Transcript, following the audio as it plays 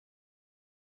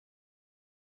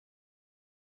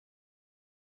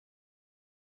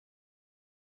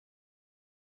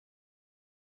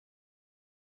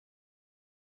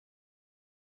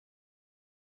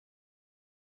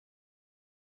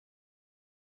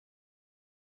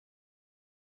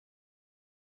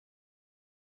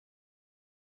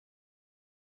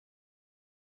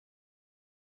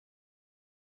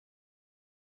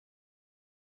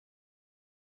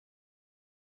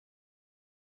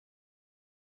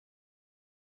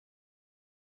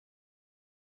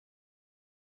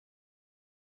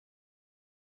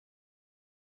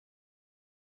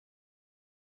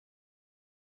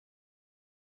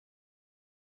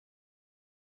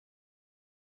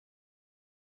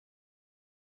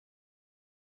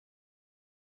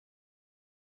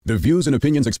The views and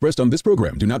opinions expressed on this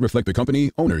program do not reflect the company,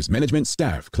 owners, management,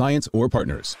 staff, clients, or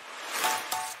partners.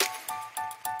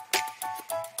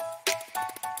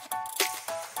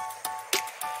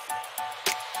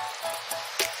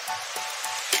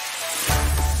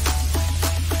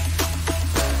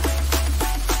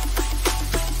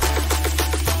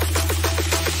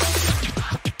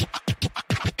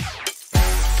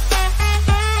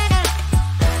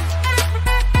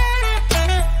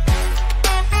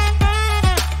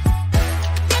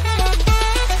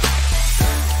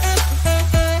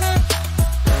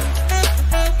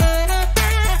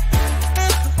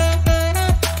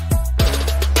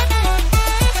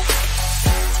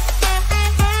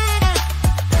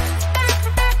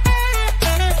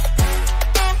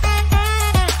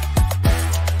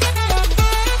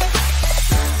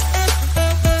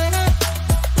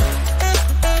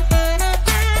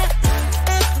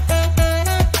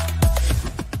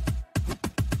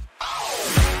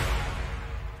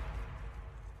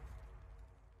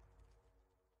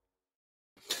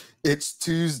 It's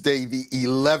Tuesday, the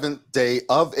 11th day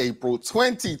of April,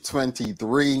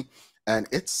 2023, and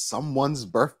it's someone's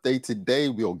birthday today.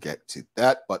 We'll get to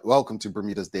that, but welcome to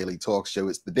Bermuda's Daily Talk Show.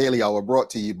 It's the Daily Hour brought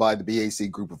to you by the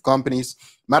BAC Group of Companies,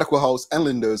 Medical House, and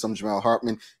Lindos. I'm Jamal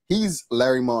Hartman. He's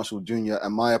Larry Marshall Jr.,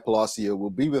 and Maya Palacio will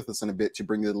be with us in a bit to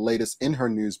bring you the latest in her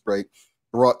news break,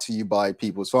 brought to you by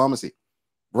People's Pharmacy.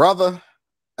 Brother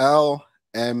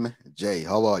LMJ,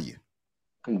 how are you?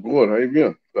 I'm good. How you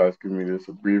been? You guys give me this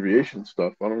abbreviation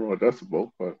stuff. I don't know what that's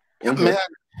about, but man.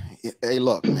 Hey,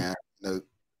 look, man. You know,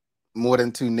 more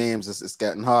than two names, it's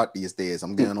getting hard these days.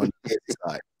 I'm getting on the lazy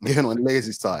side. I'm getting on the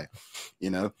lazy side, you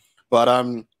know.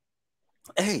 But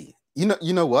hey,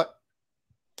 you know what?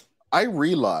 I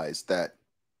realized that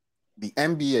the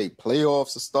NBA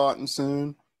playoffs are starting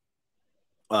soon.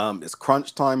 It's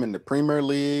crunch time in the Premier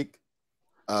League.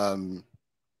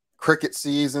 Cricket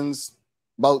season's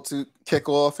about to kick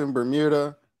off in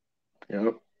Bermuda.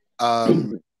 Yep.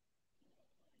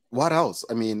 What else?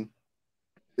 I mean,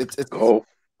 it's golf.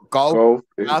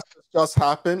 Masters just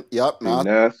happened. Yep.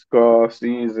 NASCAR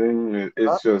season.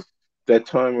 It's just that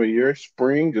time of year.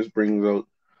 Spring just brings out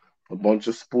a bunch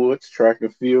of sports. Track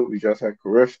and field. We just had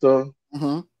Carifta.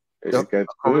 It gets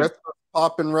good.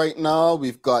 Popping right now.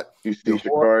 We've got. You see,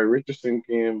 Sha'Carri Richardson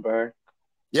came back.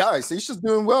 Yeah, I see she's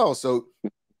doing well. So.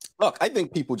 Look, I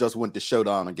think people just want the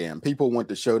showdown again. People want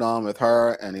the showdown with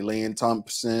her and Elaine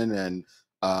Thompson and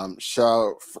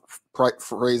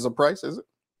Fraser Price, is it?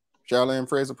 Charlene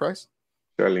Fraser Price?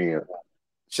 Charlene.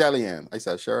 I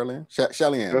said Charlene.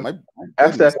 Charlene.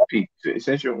 SFP.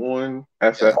 Since you're on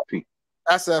SFP.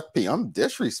 SFP. I'm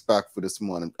disrespectful this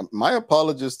morning. My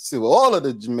apologies to all of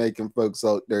the Jamaican folks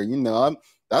out there. You know,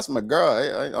 that's my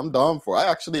girl. I'm down for it.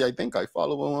 I think I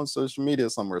follow her on social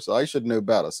media somewhere, so I should know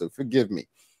better. So forgive me.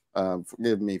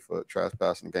 Forgive me for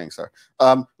trespassing the gangster.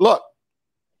 Look,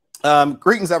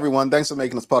 greetings everyone. Thanks for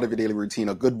making us part of your daily routine.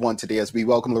 A good one today as we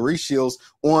welcome Laurie Shiell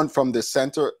on from the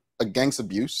Center Against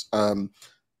Abuse. You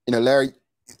know, Larry,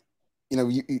 you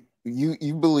know,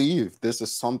 you believe this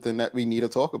is something that we need to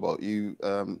talk about.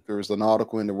 There was an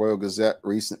article in the Royal Gazette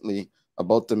recently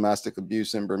about domestic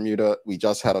abuse in Bermuda. We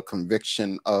just had a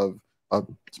conviction of a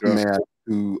man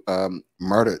who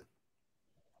murdered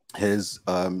his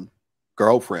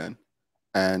girlfriend,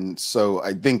 and so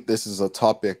I think this is a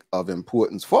topic of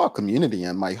importance for our community,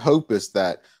 and my hope is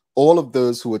that all of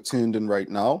those who are tuned in right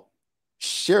now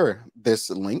share this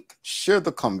link, share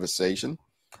the conversation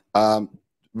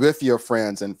with your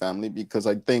friends and family, because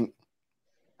I think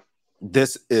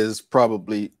this is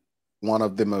probably one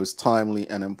of the most timely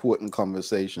and important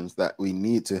conversations that we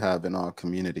need to have in our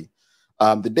community.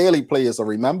 The daily play is a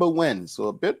remember when, so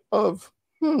a bit of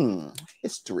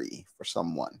history for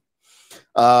someone.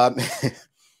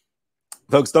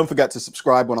 Folks, don't forget to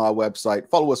subscribe on our website,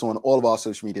 follow us on all of our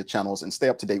social media channels, and stay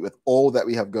up to date with all that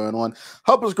we have going on.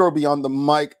 Help us grow beyond the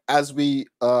mic as we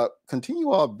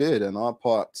continue our bid and our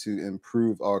part to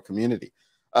improve our community.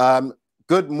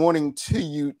 Good morning to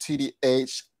you,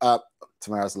 TDH.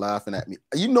 Tamara's laughing at me.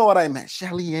 You know what I meant,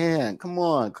 Shelly Ann. Come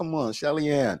on,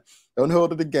 Shelly Ann. Don't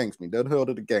hold it against me. Don't hold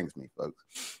it against me, folks.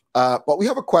 But we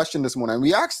have a question this morning.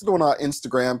 We asked it on our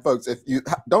Instagram, folks. If you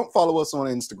don't follow us on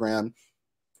Instagram,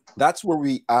 that's where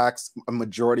we ask a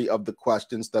majority of the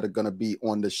questions that are going to be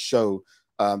on the show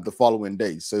the following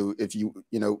day. So if you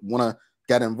want to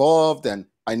get involved, and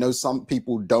I know some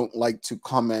people don't like to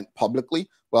comment publicly.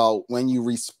 Well, when you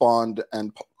respond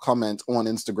and comment on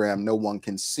Instagram, no one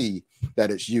can see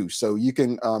that it's you. So you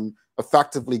can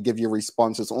effectively give your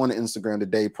responses on Instagram the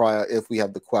day prior if we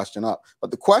have the question up.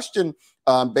 But the question,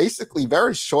 basically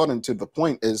very short and to the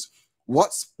point, is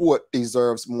what sport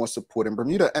deserves more support in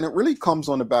Bermuda? And it really comes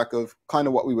on the back of kind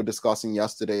of what we were discussing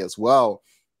yesterday as well,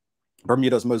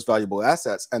 Bermuda's most valuable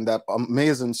assets, and that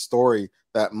amazing story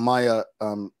that Maya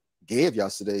gave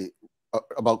yesterday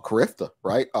about Carifta,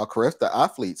 right? Our Carifta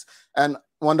athletes. And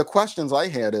one of the questions I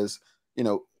had is,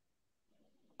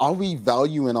 are we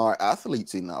valuing our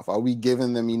athletes enough? Are we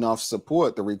giving them enough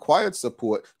support, the required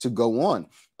support to go on?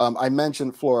 I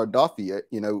mentioned Flora Duffy,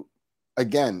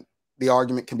 again, the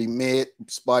argument can be made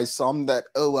by some that,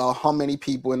 oh, well, how many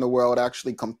people in the world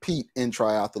actually compete in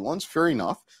triathlons? Fair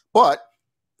enough. But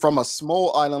from a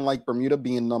small island like Bermuda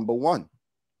being number one,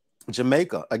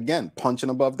 Jamaica, again,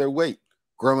 punching above their weight.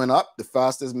 Growing up, the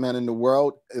fastest men in the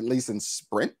world, at least in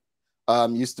sprint,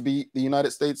 used to be the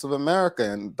United States of America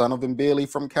and Donovan Bailey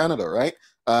from Canada, right?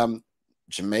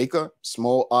 Jamaica,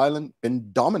 small island,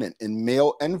 been dominant in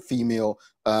male and female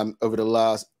over the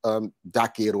last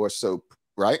decade or so,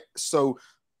 right? So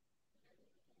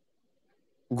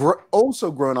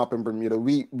also growing up in Bermuda,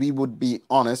 we would be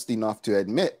honest enough to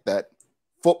admit that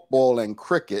football and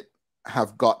cricket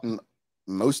have gotten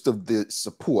most of the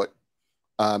support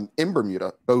in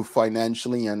Bermuda, both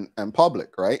financially and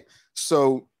public, right?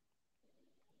 So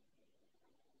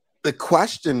the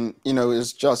question,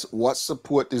 is just what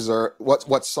sport deserves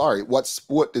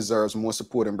more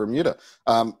support in Bermuda?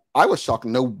 I was shocked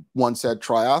no one said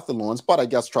triathlons, but I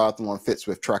guess triathlon fits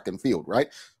with track and field, right?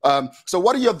 So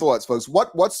what are your thoughts, folks?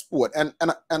 What sport? And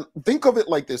think of it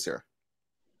like this here.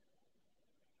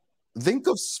 Think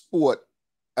of sport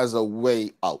as a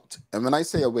way out. And when I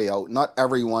say a way out, not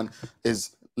everyone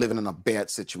is living in a bad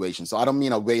situation. So I don't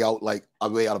mean a way out like a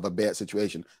way out of a bad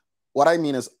situation. What I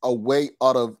mean is a way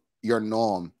out of your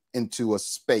norm into a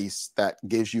space that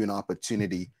gives you an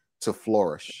opportunity to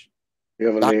flourish. You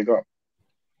have a leg up.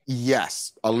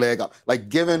 Yes, a leg up. Like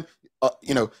given,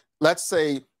 let's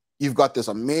say you've got this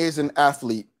amazing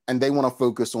athlete and they want to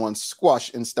focus on squash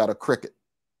instead of cricket.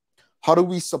 How do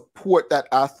we support that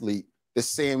athlete the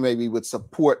same way we would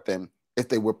support them if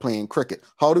they were playing cricket?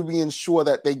 How do we ensure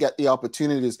that they get the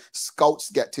opportunities?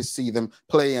 Scouts get to see them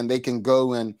play and they can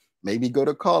go and maybe go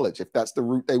to college if that's the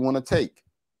route they want to take,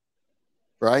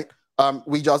 right?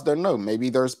 We just don't know.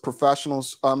 Maybe there's professional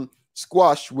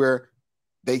squash where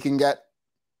they can get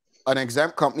an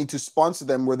exempt company to sponsor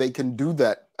them where they can do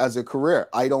that as a career.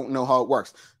 I don't know how it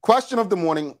works. Question of the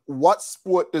morning: what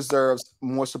sport deserves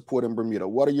more support in Bermuda?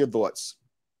 What are your thoughts?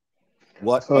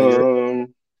 What are your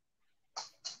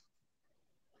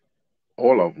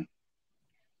all of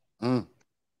them?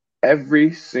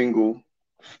 Every single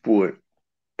sport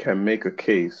can make a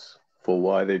case for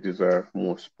why they deserve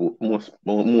more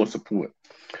support.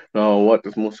 Now, what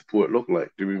does more support look like?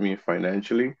 Do we mean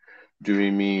financially? Do we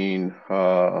mean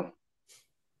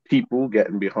people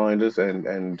getting behind us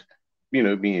and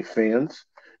being fans?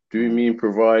 Do we mean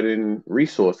providing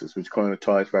resources, which kind of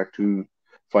ties back to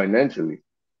financially?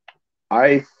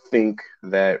 I think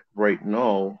that right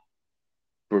now,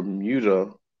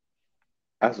 Bermuda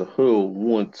as a whole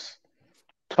wants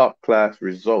top class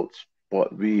results,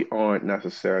 but we aren't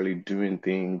necessarily doing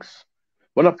things.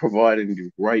 We're not providing the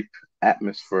right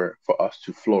atmosphere for us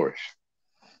to flourish.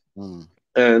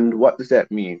 And what does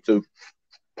that mean? So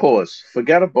pause.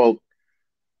 Forget about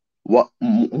what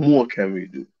more can we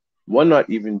do. We're not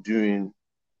even doing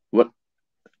what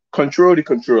control the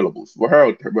controllables. We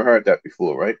heard that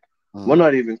before, right? We're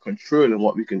not even controlling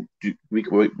what we can do.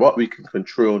 What we can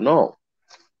control now.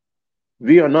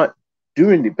 We are not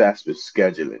doing the best with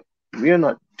scheduling. We are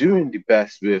not doing the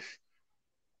best with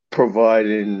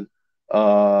providing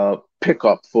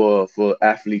pickup for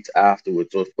athletes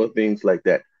afterwards or for things like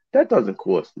that. That doesn't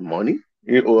cost money,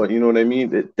 or you know what I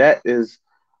mean. That is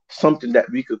something that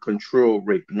we could control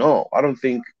right now. I don't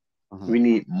think we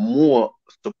need more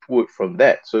support from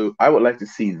that. So I would like to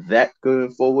see that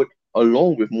going forward,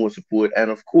 along with more support,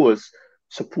 and of course,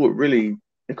 support really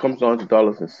it comes down to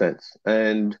dollars and cents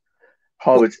and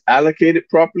how it's allocated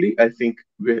properly. I think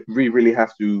we really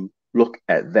have to look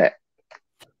at that.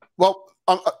 Well,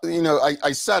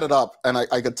 I set it up, and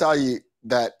I could tell you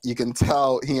that you can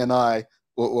tell he and I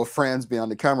were friends behind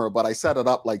the camera, but I set it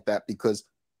up like that because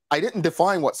I didn't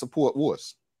define what support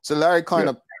was. So Larry kind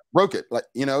of broke it. Like,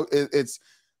 it's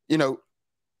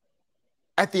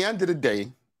at the end of the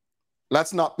day,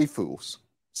 let's not be fools.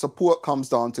 Support comes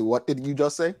down to, what did you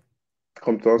just say?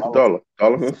 Comes down to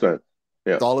dollars and cents.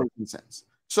 Yeah. Dollars and cents.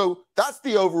 So that's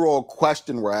the overall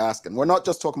question we're asking. We're not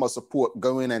just talking about support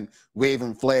going and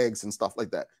waving flags and stuff like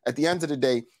that. At the end of the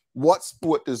day, what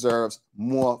sport deserves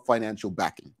more financial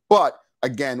backing? But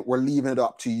again, we're leaving it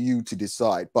up to you to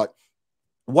decide. But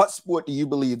what sport do you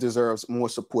believe deserves more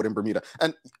support in Bermuda?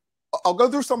 And I'll go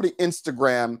through some of the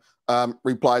Instagram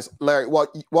replies. Larry,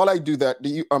 while I do that, do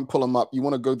you pull them up? You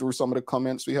want to go through some of the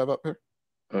comments we have up here?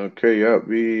 Okay, yeah,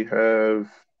 we have,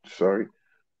 sorry,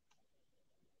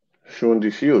 Sean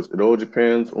D. Shields. It all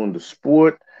depends on the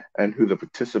sport and who the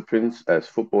participants, as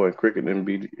football and cricket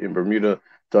in Bermuda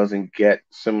doesn't get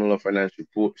similar financial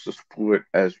support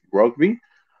as rugby.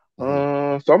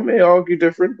 Some may argue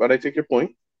different, but I take your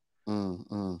point.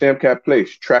 Samcat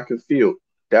Place, track and field.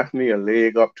 Definitely a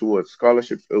leg up towards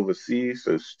scholarships overseas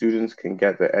so students can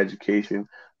get their education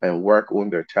and work on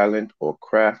their talent or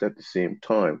craft at the same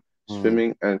time.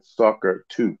 Swimming and soccer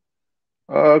too.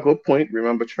 Good point.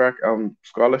 Remember, track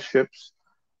scholarships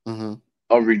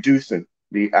are reducing.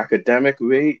 The academic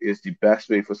way is the best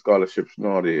way for scholarships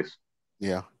nowadays.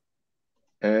 Yeah.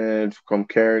 And from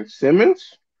Karen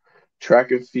Simmons,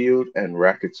 track and field and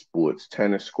racket sports,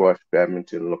 tennis, squash,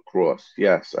 badminton, lacrosse.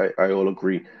 Yes, I all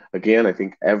agree. Again, I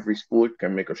think every sport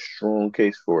can make a strong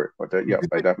case for it. But yeah,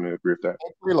 I definitely agree with that.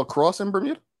 Lacrosse in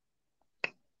Bermuda?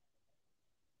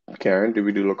 Karen, do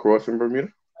we do lacrosse in Bermuda?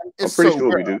 It's I'm pretty so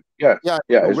sure rare. we do. Yeah,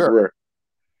 it's rare. rare.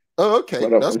 Oh, okay.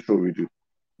 But I'm sure we do.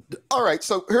 All right.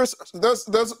 So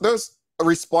there's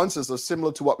responses are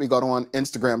similar to what we got on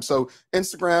Instagram. So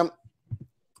Instagram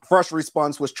first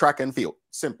response was track and field.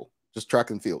 Simple. Just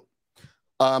track and field.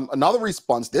 Another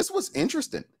response, this was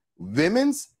interesting.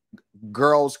 Women's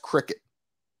girls cricket.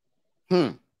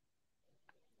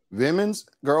 Women's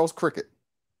girls cricket.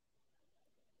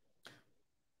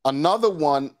 Another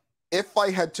one, if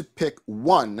I had to pick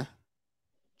one,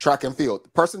 track and field. The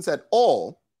person said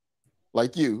all,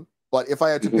 like you, but if I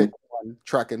had to pick one,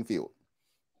 track and field.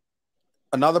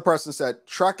 Another person said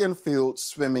track and field,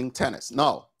 swimming, tennis.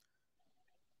 No.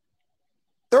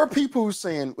 There are people who are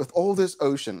saying, with all this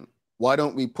ocean, why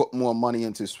don't we put more money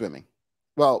into swimming?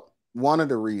 Well, one of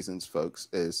the reasons, folks,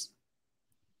 is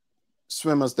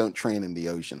swimmers don't train in the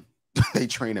ocean. They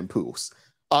train in pools.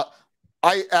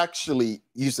 I actually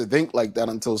used to think like that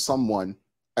until someone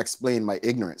explained my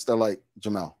ignorance. They're like,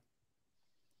 Jamel,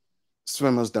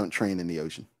 swimmers don't train in the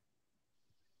ocean.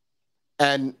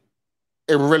 And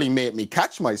it really made me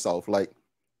catch myself. Like,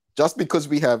 just because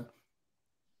we have,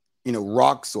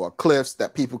 rocks or cliffs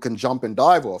that people can jump and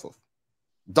dive off of,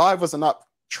 divers are not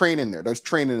training there. They're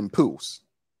training in pools,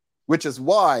 which is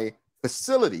why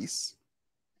facilities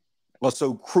are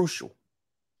so crucial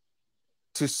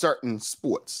to certain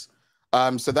sports.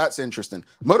 So that's interesting.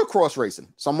 Motocross racing.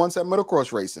 Someone said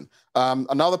motocross racing.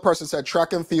 Another person said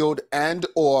track and field and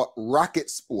or racket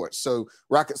sports. So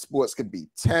racket sports could be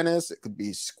tennis. It could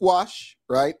be squash,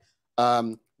 right?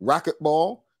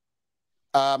 Racquetball.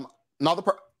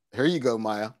 Here you go,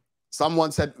 Maya.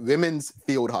 Someone said women's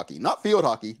field hockey. Not field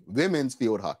hockey, women's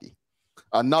field hockey.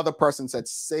 Another person said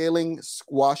sailing,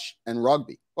 squash, and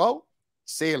rugby. Well,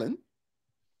 sailing,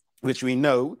 which we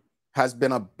know has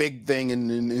been a big thing in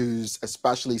the news,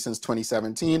 especially since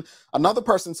 2017. Another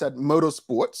person said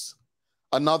motorsports.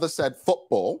 Another said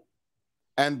football.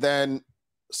 And then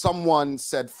someone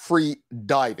said free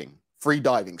diving.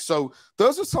 So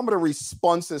those are some of the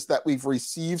responses that we've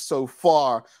received so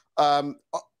far.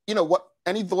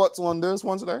 Any thoughts on those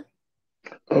ones today?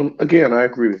 Again, I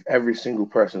agree with every single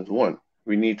person's one.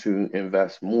 We need to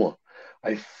invest more.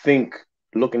 I think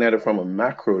looking at it from a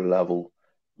macro level,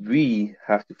 we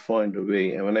have to find a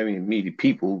way, and when I mean me, the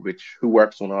people who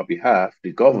works on our behalf,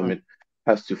 the government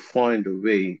has to find a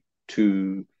way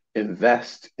to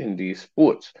invest in these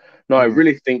sports. Now, I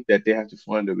really think that they have to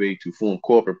find a way to form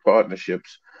corporate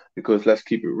partnerships because let's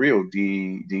keep it real,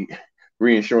 the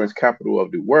reinsurance capital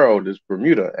of the world is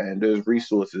Bermuda, and there's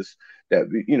resources that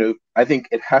I think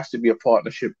it has to be a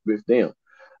partnership with them.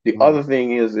 The other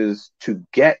thing is to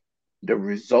get the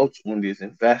results on these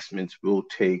investments will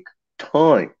take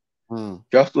time.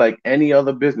 Just like any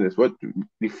other business,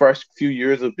 the first few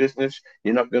years of business,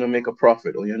 you're not going to make a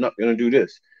profit or you're not going to do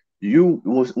this. You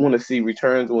want to see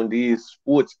returns on these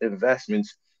sports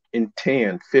investments in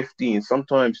 10, 15,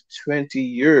 sometimes 20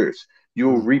 years.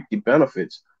 You'll reap the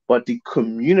benefits, but the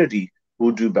community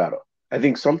will do better. I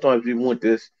think sometimes we want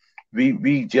this.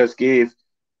 We just gave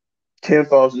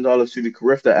 $10,000 to the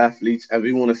Carifta athletes and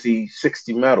we want to see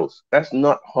 60 medals. That's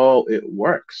not how it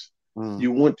works.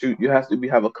 You have to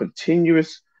have a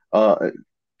continuous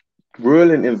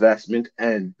ruling investment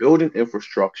and building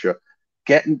infrastructure,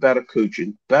 getting better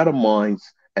coaching, better minds,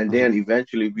 and then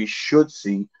eventually we should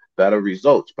see better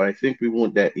results. But I think we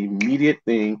want that immediate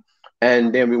thing,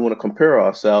 and then we want to compare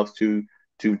ourselves to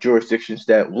jurisdictions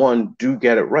that, one, do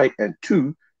get it right, and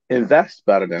two, invest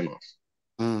better than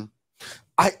us.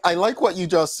 I like what you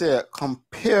just said.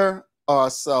 Compare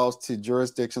ourselves to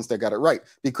jurisdictions that got it right,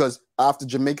 because after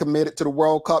Jamaica made it to the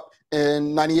World Cup,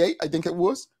 in '98, I think it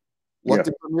was. What Yeah.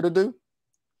 did Bermuda do?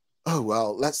 Oh,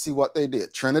 well, let's see what they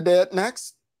did. Trinidad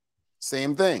next,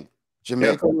 same thing. Yeah.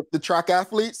 Jamaica with the track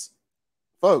athletes,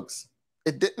 folks.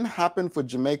 It didn't happen for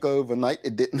Jamaica overnight.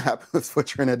 It didn't happen for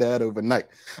Trinidad overnight.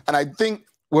 And I think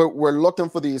we're looking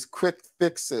for these quick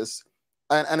fixes,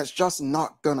 and it's just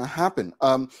not going to happen.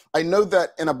 I know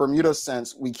that in a Bermuda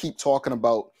sense, we keep talking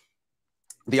about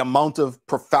the amount of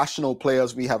professional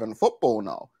players we have in football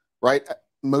now, right?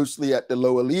 Mostly at the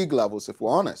lower league levels, if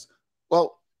we're honest.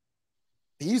 Well,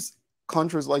 these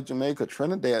countries like Jamaica,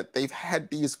 Trinidad, they've had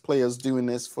these players doing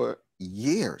this for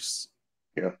years.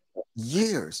 Yeah.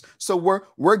 Years. So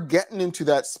we're getting into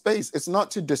that space. It's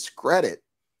not to discredit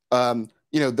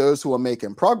those who are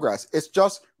making progress. It's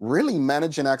just really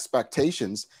managing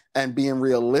expectations and being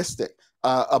realistic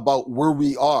about where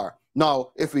we are.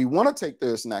 Now, if we want to take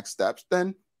those next steps,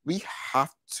 then we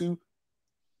have to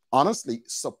honestly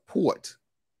support.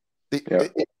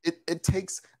 It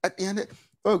takes, at the end,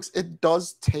 folks, it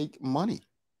does take money.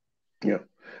 Yeah.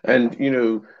 And,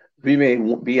 we may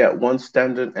be at one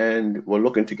standard and we're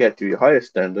looking to get to a higher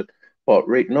standard, but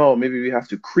right now, maybe we have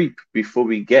to creep before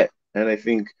we get. And I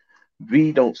think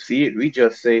we don't see it. We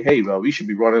just say, hey, well, we should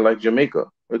be running like Jamaica.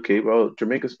 Okay, well,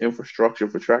 Jamaica's infrastructure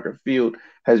for track and field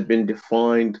has been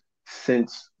defined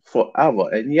since forever.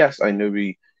 And yes, I know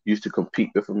we used to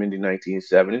compete with them in the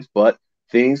 1970s, but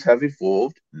things have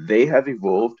evolved. They have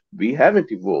evolved. We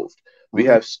haven't evolved. We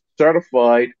Mhm. have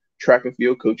certified track and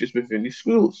field coaches within the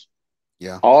schools.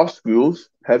 Yeah. All schools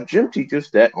have gym teachers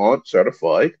that aren't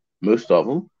certified, most of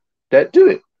them, that do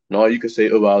it. Now you can say,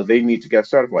 oh, well, they need to get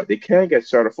certified. They can get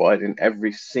certified in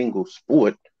every single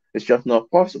sport. It's just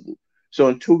not possible. So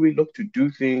until we look to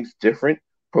do things different,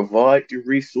 provide the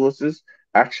resources,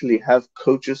 actually have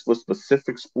coaches for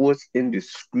specific sports in the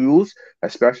schools,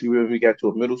 especially when we get to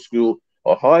a middle school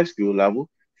or high school level,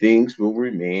 things will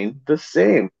remain the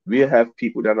same. We have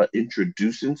people that are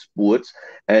introducing sports,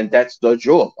 and that's the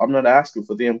job. I'm not asking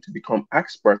for them to become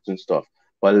experts and stuff,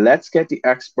 but let's get the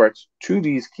experts to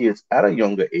these kids at a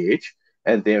younger age,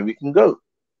 and then we can go.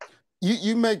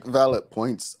 You make valid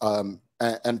points,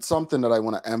 and something that I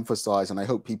want to emphasize, and I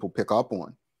hope people pick up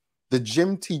on. The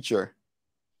gym teacher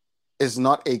is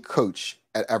not a coach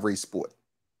at every sport.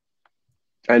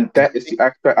 And that is the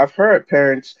aspect. I've heard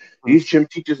parents, these gym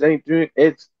teachers ain't doing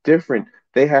it's different.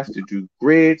 They have to do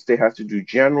grades, they have to do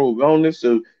general wellness.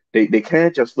 So they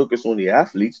can't just focus on the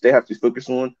athletes, they have to focus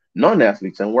on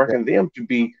non-athletes and Yeah, working them to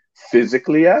be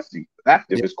physically active. yeah,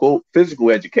 It's called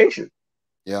physical education.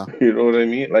 yeah. You know what I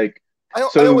mean? Like, I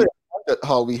so always wondered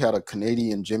how we had a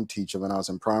Canadian gym teacher when I was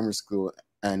in primary school,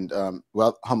 and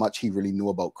well, how much he really knew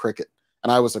about cricket.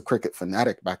 And I was a cricket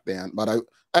fanatic back then, but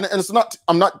and it's not.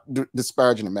 I'm not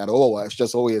disparaging him at all. It's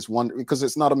just always wonder because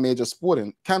it's not a major sport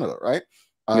in Canada, right?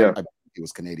 yeah. I believe he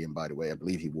was Canadian, by the way. I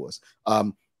believe he was. I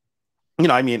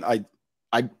mean,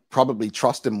 I probably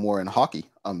trust him more in hockey,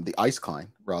 the ice kind,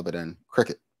 rather than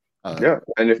cricket. Yeah,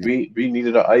 and if Yeah. we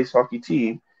needed an ice hockey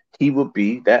team, he would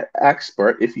be that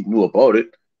expert if he knew about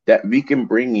it that we can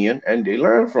bring in and they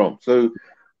learn from. So,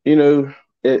 you know,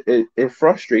 it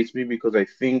frustrates me because I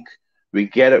think we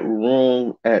get it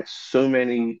wrong at so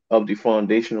many of the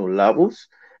foundational levels,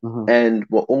 Mhm. and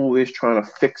we're always trying to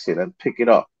fix it and pick it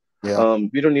up. Yeah,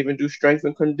 We don't even do strength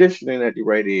and conditioning at the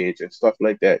right age and stuff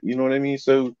like that. You know what I mean?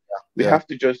 So we yeah. have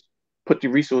to just put the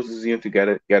resources in to get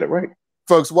it right.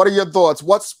 Folks, what are your thoughts?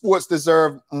 What sports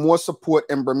deserve more support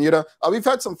in Bermuda? We've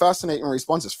had some fascinating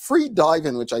responses. Free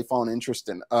diving, which I found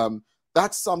interesting.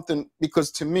 That's something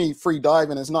because to me, free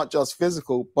diving is not just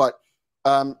physical, but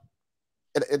um,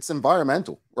 it's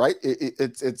environmental, right?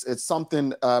 It's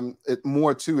something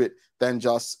more to it than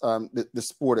just the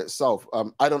sport itself.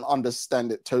 I don't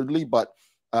understand it totally, but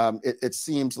it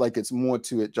seems like it's more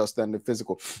to it just than the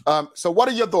physical. So what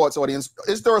are your thoughts, audience?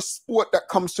 Is there a sport that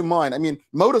comes to mind? I mean,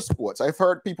 motorsports. I've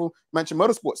heard people mention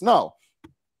motorsports. Now,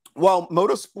 while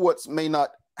motorsports may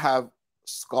not have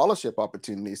scholarship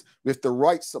opportunities, with the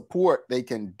right support, they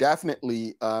can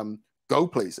definitely go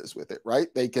places with it,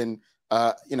 right? They can,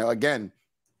 again,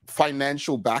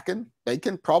 financial backing, they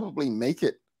can probably make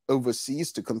it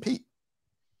overseas to compete.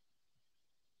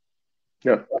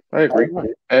 Yeah, I agree.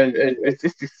 And it's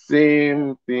the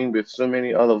same thing with so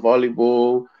many other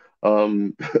volleyball,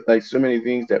 like so many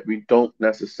things that we don't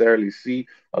necessarily see.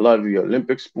 A lot of the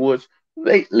Olympic sports,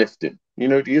 weightlifting,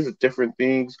 these are different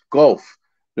things. Golf,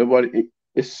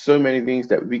 it's so many things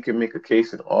that we can make a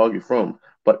case and argue from.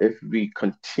 But if we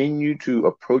continue to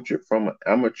approach it from an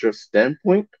amateur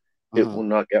standpoint, it Mhm. will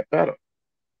not get better.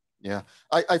 Yeah,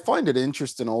 I find it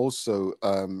interesting also.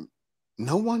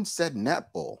 No one said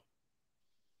netball.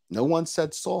 No one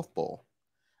said softball.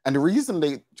 And the reason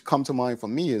they come to mind for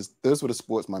me is those were the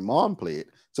sports my mom played.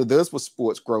 So those were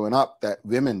sports growing up that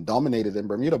women dominated in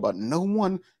Bermuda, but no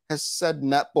one has said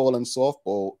netball and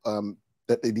softball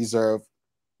that they deserve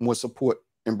more support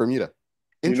in Bermuda.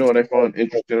 You know what I found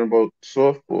interesting about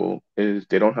softball is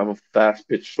they don't have a fast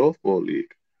pitch softball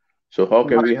league. So how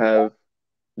can we have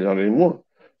not anymore?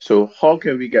 So how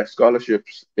can we get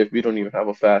scholarships if we don't even have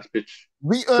a fast pitch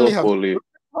We only have softball league?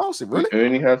 We really?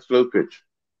 only have slow pitch.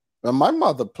 When my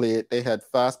mother played, they had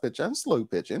fast pitch and slow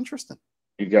pitch. Interesting.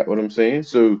 You get what I'm saying?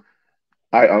 So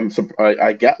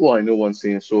I get why no one's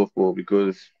saying softball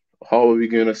because how are we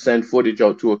going to send footage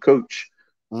out to a coach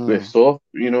with soft?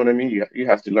 You know what I mean? You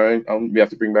have to learn. We have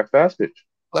to bring back fast pitch.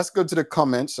 Let's go to the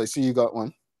comments. I see you got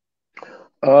one.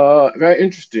 Very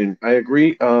interesting. I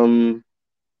agree.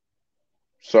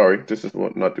 Sorry, this is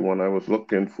not the one I was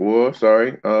looking for.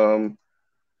 Sorry.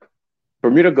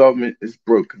 Bermuda government is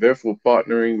broke. Therefore,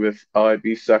 partnering with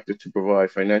IB sector to provide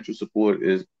financial support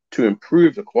is to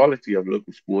improve the quality of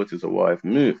local sports is a wise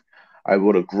move. I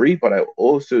would agree, but I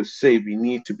also say we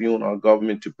need to be on our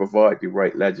government to provide the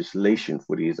right legislation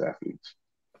for these athletes.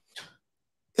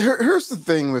 Here's the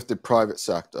thing with the private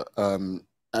sector, and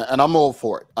I'm all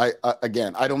for it.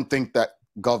 I don't think that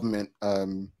government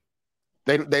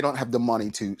they don't have the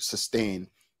money to sustain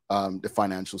the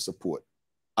financial support.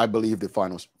 I believe the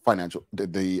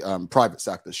private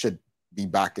sector should be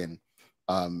backing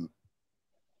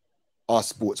our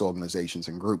sports organizations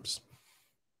and groups.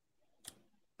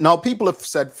 Now, people have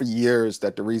said for years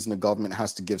that the reason the government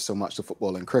has to give so much to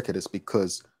football and cricket is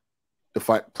because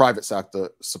the private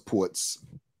sector supports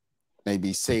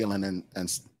maybe sailing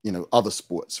and other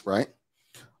sports, right?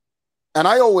 And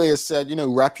I always said,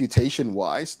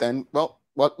 reputation-wise, then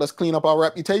let's clean up our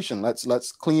reputation.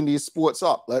 Let's clean these sports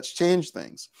up. Let's change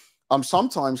things.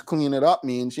 Sometimes cleaning it up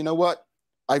means, you know what?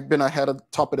 I've been ahead of the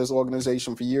top of this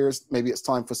organization for years. Maybe it's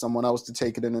time for someone else to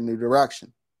take it in a new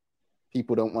direction.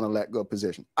 People don't want to let go of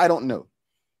position. I don't know.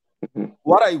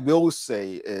 What I will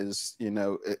say is,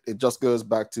 it just goes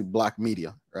back to black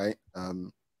media, right?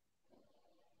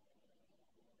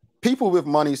 People with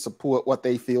money support what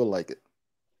they feel like it.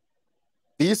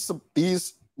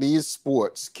 These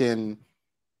sports can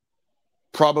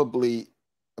probably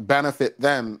benefit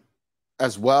them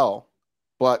as well,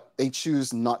 but they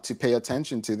choose not to pay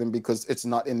attention to them because it's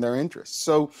not in their interest.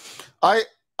 So I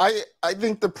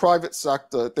think the private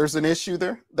sector, there's an issue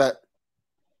there, that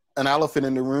an elephant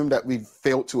in the room that we've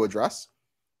failed to address.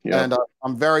 Yeah. And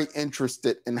I'm very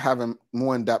interested in having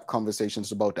more in-depth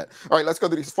conversations about that. All right, let's go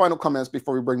to these final comments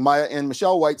before we bring Maya in.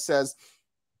 Michelle White says,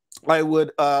 I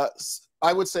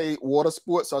would say water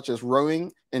sports such as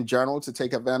rowing in general to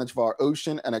take advantage of our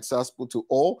ocean and accessible to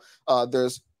all.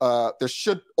 There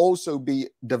should also be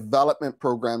development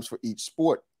programs for each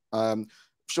sport.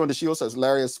 Laurie Shiell says,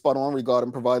 Larry is spot on regarding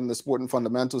providing the sporting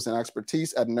fundamentals and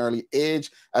expertise at an early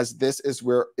age, as this is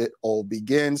where it all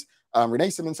begins.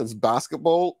 Renee Simmons says,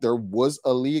 basketball, there was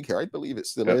a league here. I believe it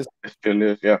still is. It still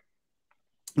is, yeah.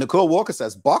 Nicole Walker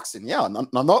says, boxing. Yeah,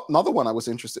 another one I was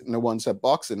interested in. No one said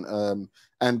boxing.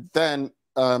 And then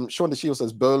Sean DeShield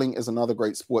says, bowling is another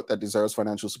great sport that deserves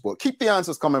financial support. Keep the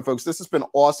answers coming, folks. This has been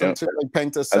awesome. Yeah. Tiffany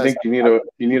Painter says, I think you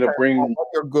need to bring what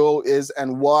your goal is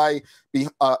and why, the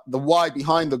why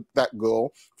behind that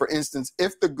goal. For instance,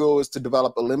 if the goal is to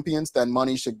develop Olympians, then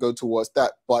money should go towards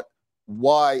that. But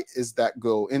why is that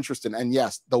goal interesting? And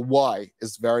yes, the why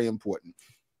is very important.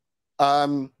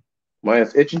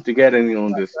 Maya's itching to get in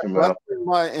on this, Jamal. Let's bring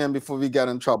Maya in before we get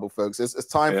in trouble, folks. It's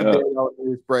time for Daily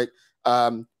News Break.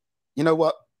 You know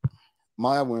what?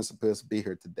 Maya wasn't supposed to be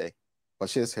here today, but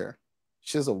she's here.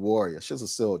 She's a warrior. She's a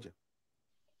soldier.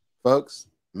 Folks,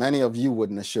 many of you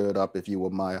wouldn't have showed up if you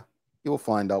were Maya. You'll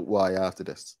find out why after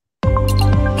this.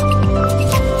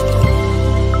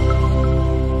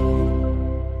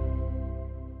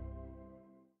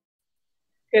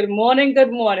 Good morning.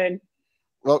 Good morning.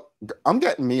 Well, I'm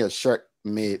getting me a shirt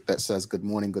made that says "Good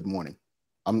morning, good morning."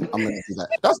 I'm gonna do that.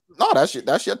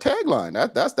 That's your tagline.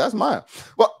 That's Maya.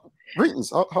 Well, greetings.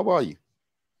 How are you?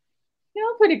 Yeah,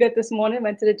 I'm pretty good this morning.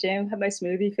 Went to the gym, had my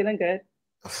smoothie, feeling good.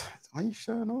 Why are you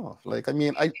showing off? Like, I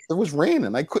mean, it was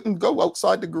raining. I couldn't go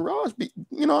outside the garage.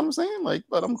 You know what I'm saying? Like,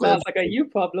 but I'm glad. Sounds like a you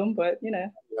problem, but you know.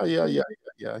 Yeah.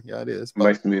 It is.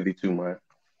 My smoothie too, Maya.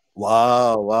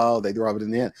 Wow. They drop it in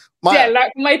the end. Maya, yeah,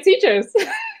 like my teachers.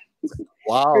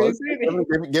 Wow,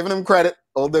 giving him credit.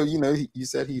 Although you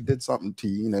said he did something to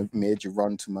you, made you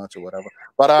run too much or whatever.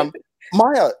 But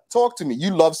Maya, talk to me. You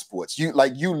love sports. You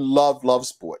love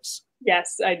sports.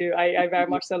 Yes, I do. I very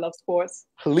much so love sports.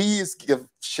 Please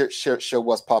show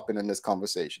what's popping in this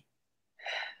conversation.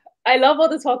 I love all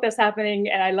the talk that's happening,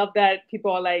 and I love that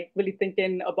people are like really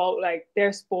thinking about like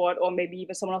their sport, or maybe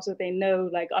even someone else that they know,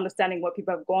 like understanding what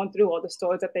people have gone through or the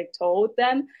stories that they've told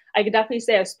them. I could definitely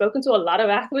say I've spoken to a lot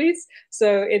of athletes,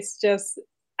 so it's just,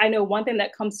 I know one thing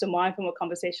that comes to mind from a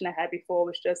conversation I had before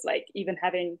was just like even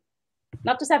having,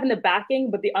 not just having the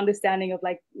backing, but the understanding of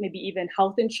like maybe even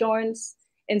health insurance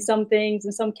in some things,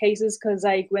 in some cases, because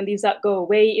like when these that go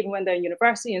away, even when they're in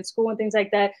university and school and things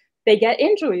like that, they get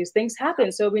injuries, things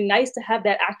happen. So it'd be nice to have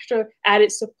that extra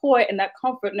added support and that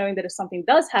comfort knowing that if something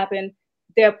does happen,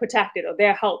 they're protected or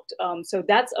they're helped. So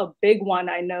that's a big one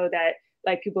I know that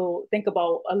like people think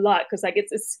about a lot, because like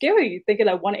it's scary thinking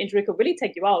like one injury could really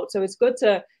take you out. So it's good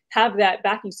to have that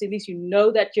backing, so at least you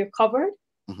know that you're covered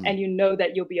and you know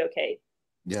that you'll be okay.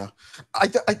 Yeah, I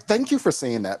thank you for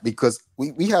saying that, because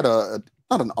we had a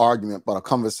not an argument but a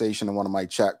conversation in one of my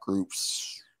chat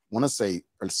groups. I want to say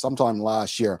sometime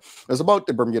last year. It was about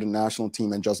the Bermuda national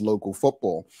team and just local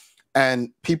football, and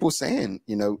people saying,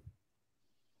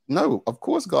 no, of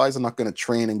course guys are not going to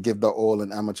train and give their all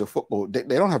in amateur football. They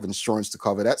don't have insurance to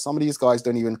cover that. Some of these guys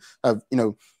don't even have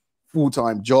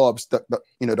full-time jobs. That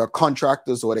they're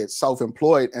contractors or they're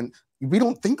self-employed, and we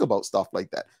don't think about stuff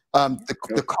like that.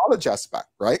 The college aspect,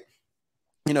 right?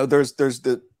 There's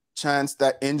the chance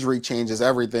that injury changes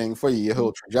everything for your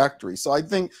whole trajectory. So I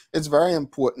think it's very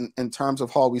important in terms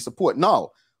of how we support.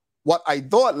 Now, what I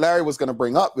thought Larry was going to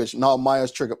bring up, which now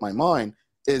Maya's triggered my mind,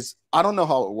 is I don't know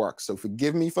how it works. So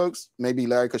forgive me, folks. Maybe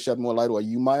Larry could shed more light, or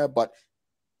you, Maya, but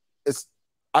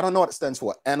I don't know what it stands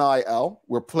for. NIL,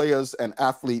 where players and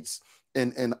athletes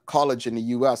in college in the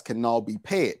US can now be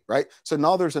paid, right? So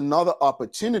now there's another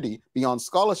opportunity beyond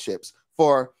scholarships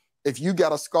for, if you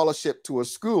get a scholarship to a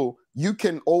school, you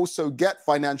can also get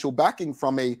financial backing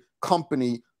from a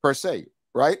company per se,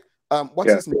 right?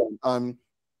 What's his name?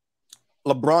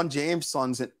 LeBron James'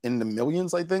 son's in the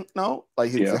millions, I think, now. Like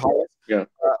he's the highest.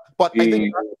 But I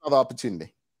think that's another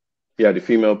opportunity. Yeah, the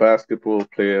female basketball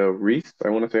player Reese, I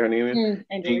want to say her name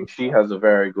is. She has a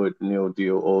very good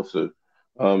deal also.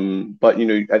 But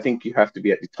I think you have to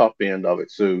be at the top end of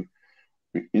it. So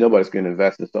nobody's going to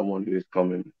invest in someone who is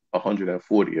coming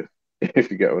 140th,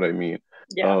 if you get what I mean.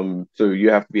 Yeah. So you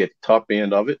have to be at the top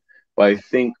end of it. But I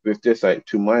think with this, like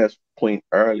to Maya's point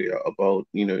earlier about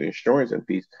insurance and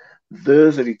peace,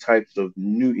 those are the types of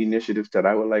new initiatives that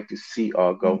I would like to see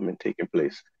our government taking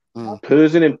place.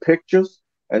 Posing in pictures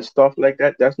and stuff like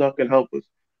that, that's not going to help us.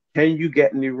 Can you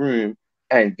get in the room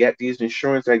and get these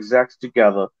insurance execs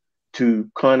together to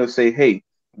kind of say, hey,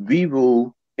 we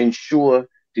will insure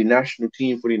the national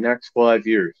team for the next 5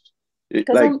 years?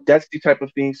 That's the type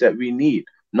of things that we need,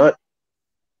 not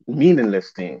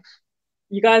meaningless things.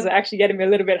 You guys are actually getting me a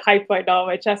little bit hyped right now on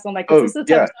my chest. I'm like, this is the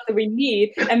type of stuff that we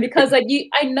need. And because I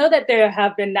know that there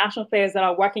have been national players that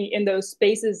are working in those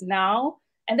spaces now,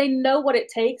 and they know what it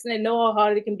takes and they know how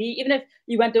hard it can be. Even if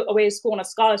you went away to school on a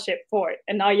scholarship for it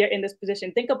and now you're in this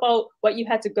position, think about what you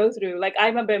had to go through. Like I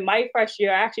remember in my first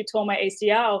year, I actually tore my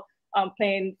ACL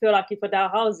playing field hockey for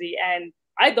Dalhousie, and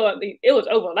I thought it was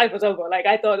over. Life was over. Like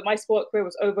I thought my sport career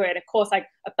was over, and it cost like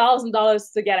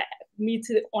 $1,000 to get me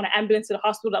on an ambulance to the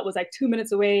hospital that was like 2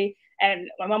 minutes away, and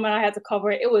my mom and I had to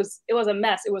cover it. It was a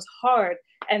mess. It was hard,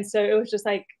 and so it was just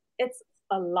like it's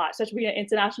a lot. Especially being an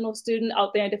international student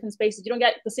out there in different spaces, you don't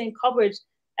get the same coverage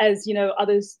as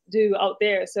others do out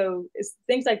there. So it's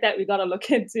things like that we got to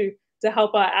look into to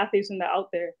help our athletes when they're out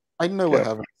there. I know we're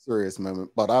having a serious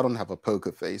moment, but I don't have a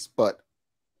poker face. But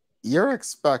you're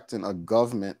expecting a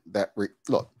government that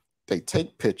look, they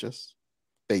take pictures,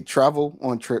 they travel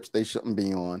on trips they shouldn't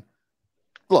be on.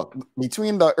 Look,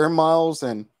 between the air miles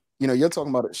and you're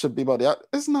talking about it should be about the.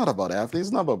 It's not about athletes.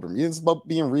 It's not about Bermuda. It's about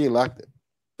being reelected.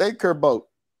 They care about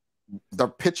the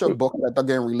picture book that they're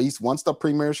getting released once the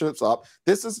premiership's up.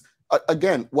 This is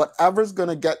again, whatever's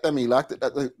gonna get them elected.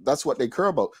 That's what they care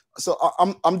about. So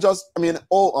I'm just. I mean, in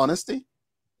all honesty,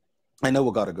 I know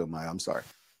we gotta go, Maya. I'm sorry.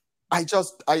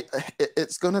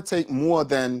 It's gonna take more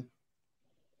than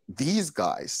these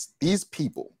guys, these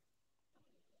people.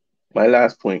 My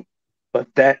last point, but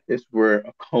that is where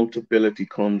accountability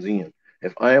comes in.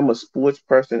 If I am a sports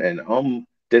person and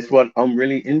that's what I'm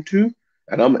really into,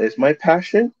 and it's my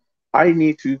passion, I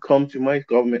need to come to my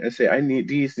government and say I need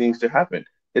these things to happen.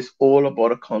 It's all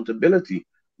about accountability.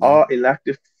 Our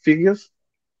elected figures,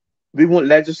 we want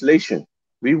legislation.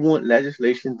 We want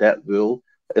legislation that will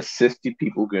assist the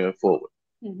people going forward.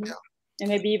 Mm-hmm. And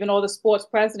maybe even all the sports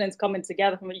presidents coming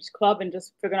together from each club and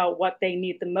just figuring out what they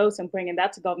need the most and bringing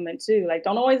that to government too. Like,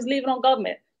 don't always leave it on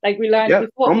government. Like we learned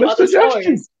before from other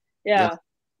stories. Yeah.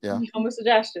 Come with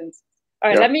suggestions. All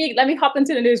right, let me hop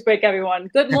into the news break, everyone.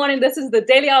 Good morning. This is the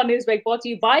Daily Hour News Break brought to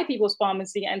you by People's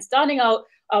Pharmacy. And starting out,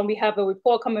 we have a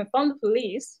report coming from the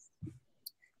police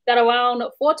that around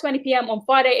 4:20 p.m. on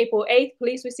Friday, April 8th,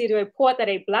 police received a report that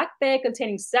a black bag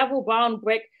containing several brown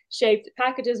brick-shaped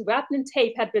packages wrapped in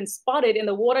tape had been spotted in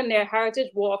the water near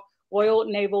Heritage Wharf, Royal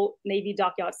Navy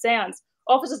Dockyard Sands.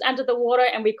 Officers entered the water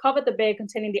and recovered the bag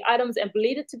containing the items and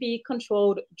believed it to be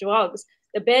controlled drugs.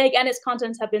 The bag and its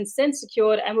contents have been since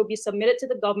secured and will be submitted to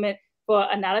the government for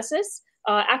analysis.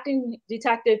 Acting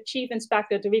Detective Chief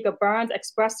Inspector Derica Burns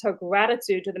expressed her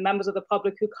gratitude to the members of the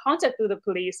public who contacted the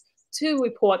police to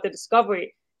report the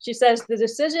discovery. She says the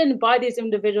decision by these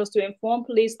individuals to inform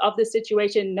police of the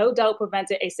situation no doubt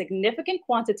prevented a significant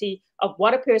quantity of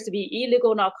what appears to be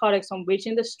illegal narcotics from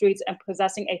reaching the streets and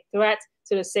possessing a threat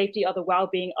to the safety of the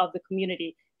well-being of the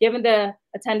community. Given the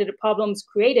attendant problems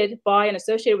created by and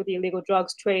associated with the illegal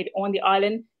drugs trade on the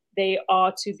island, they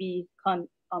are to be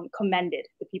commended,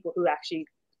 the people who actually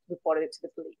reported it to the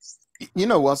police. You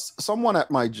know what? Someone at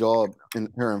my job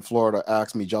here in Florida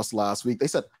asked me just last week, they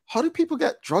said, how do people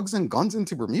get drugs and guns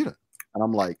into Bermuda? And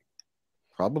I'm like,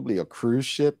 probably a cruise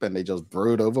ship and they just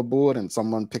throw it overboard and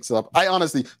someone picks it up.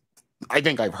 I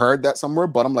think I've heard that somewhere,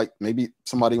 but I'm like, maybe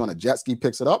somebody on a jet ski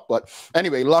picks it up. But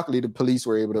anyway, luckily the police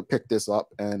were able to pick this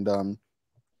up and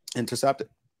intercept it.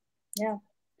 Yeah.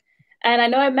 And I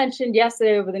know I mentioned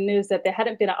yesterday over the news that there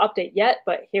hadn't been an update yet,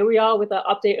 but here we are with an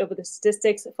update over the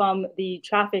statistics from the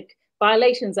traffic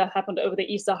violations that happened over the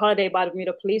Easter holiday by the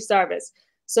Bermuda Police Service.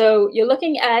 So you're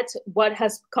looking at what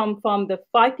has come from the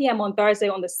 5 p.m. on Thursday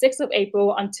on the 6th of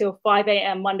April until 5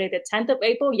 a.m. Monday, the 10th of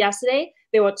April. Yesterday,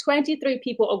 there were 23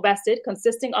 people arrested,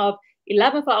 consisting of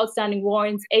 11 for outstanding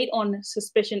warrants, 8 on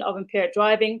suspicion of impaired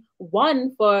driving,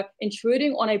 1 for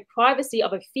intruding on a privacy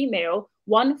of a female,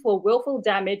 1 for willful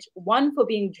damage, 1 for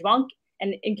being drunk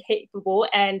and incapable,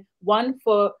 and 1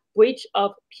 for breach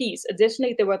of peace.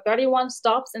 Additionally, there were 31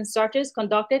 stops and searches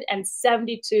conducted and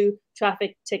 72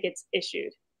 traffic tickets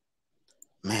issued.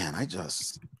 Man, I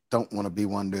just don't want to be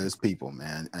one of those people,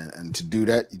 man. And to do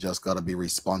that, you just got to be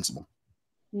responsible.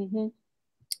 Mm-hmm.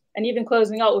 And even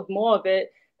closing out with more of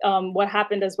it, what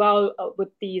happened as well with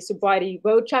the sobriety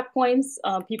road checkpoints,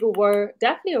 people were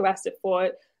definitely arrested for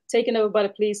it, taken over by the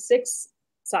police.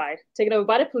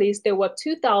 There were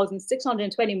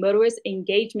 2,620 motorist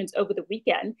engagements over the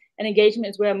weekend. An engagement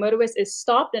is where a motorist is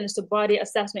stopped and a sobriety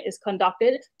assessment is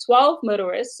conducted. 12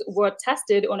 motorists were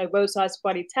tested on a roadside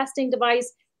sobriety testing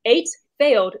device. 8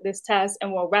 failed this test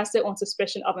and were arrested on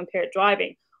suspicion of impaired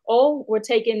driving. All were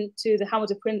taken to the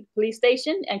Hamilton Police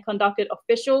Station and conducted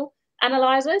official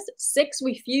analyzers. 6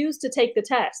 refused to take the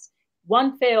test.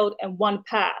 1 failed and 1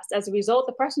 passed. As a result,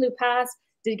 the person who passed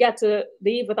did get to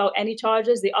leave without any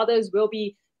charges. The others will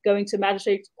be going to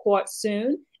magistrate court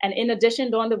soon. And in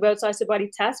addition, during the roadside sobriety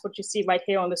test, what you see right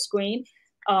here on the screen,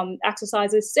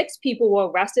 exercises, 6 people were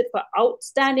arrested for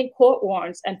outstanding court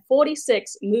warrants and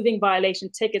 46 moving violation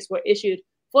tickets were issued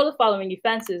for the following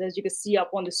offenses. As you can see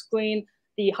up on the screen,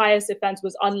 the highest offense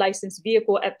was unlicensed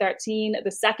vehicle at 13.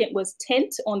 The second was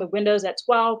tint on the windows at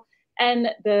 12. And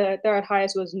the third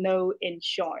highest was no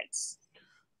insurance.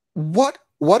 What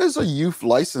is a youth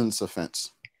license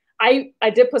offense? I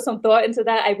did put some thought into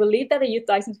that. I believe that a youth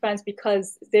license offense,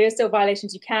 because there are still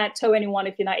violations. You can't tow anyone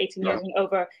if you're not 18 years and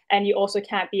over, and you also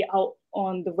can't be out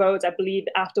on the roads, I believe,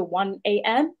 after 1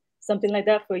 a.m., something like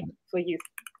that for youth.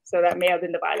 So that may have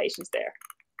been the violations there.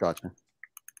 Gotcha.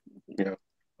 Yeah.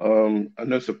 I'm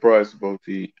not surprised about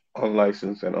the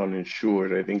unlicensed and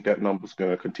uninsured. I think that number's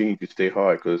going to continue to stay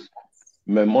high because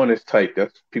when money is tight,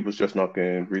 that's people's just not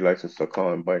going to relicense their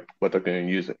car and bike, but they're going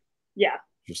to use it. Yeah.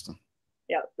 Interesting.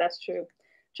 Yeah, that's true.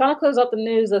 Trying to close up the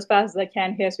news as fast as I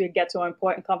can here so we get to our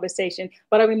important conversation.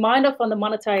 But a reminder from the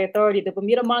Monetary Authority, the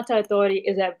Bermuda Monetary Authority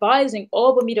is advising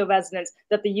all Bermuda residents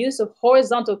that the use of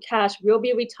horizontal cash will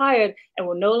be retired and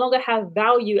will no longer have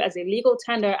value as a legal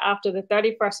tender after the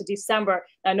 31st of December.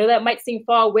 I know that might seem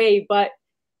far away, but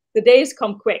the days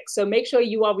come quick. So make sure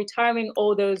you are retiring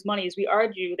all those monies. We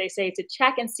urge you, they say, to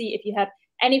check and see if you have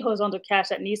any horizontal cash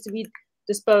that needs to be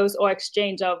disposed or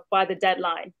exchanged of by the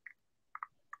deadline.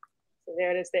 So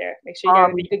there it is there. Make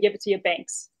sure you can give it to your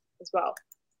banks as well.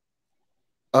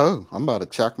 Oh, I'm about to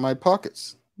check my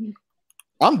pockets.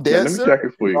 I'm dead. Let me check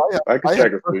it for you. I can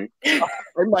check it for you.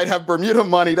 I might have Bermuda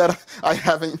money that I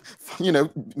haven't,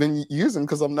 been using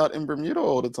because I'm not in Bermuda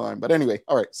all the time. But anyway,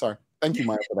 all right. Sorry. Thank you,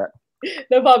 Maya, for that.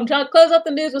 No problem. Trying to close up the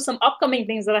news with some upcoming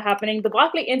things that are happening. The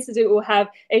Barclay Institute will have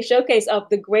a showcase of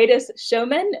The Greatest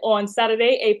Showman on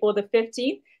Saturday, April the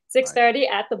 15th, 6:30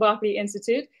 at the Barclay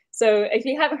Institute. So if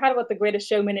you haven't heard about The Greatest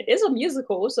Showman, it is a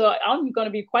musical. So I'm going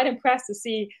to be quite impressed to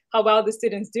see how well the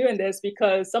students do in this,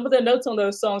 because some of the notes on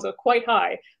those songs are quite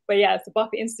high. But yeah, the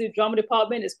Buffy Institute Drama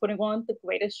Department is putting on The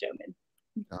Greatest Showman.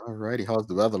 All righty. How's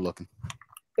the weather looking?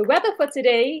 The weather for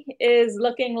today is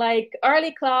looking like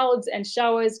early clouds and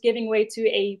showers giving way to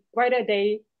a brighter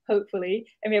day, hopefully.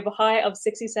 And we have a high of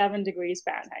 67 degrees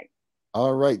Fahrenheit.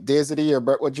 All right. Days of the year,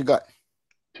 Bert, what you got?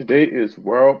 Today is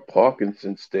World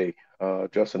Parkinson's Day.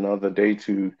 Just another day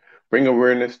to bring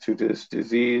awareness to this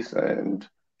disease and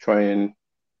try and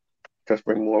just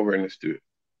bring more awareness to it.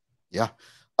 Yeah.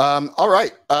 All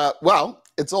right. Well,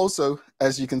 it's also,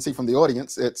 as you can see from the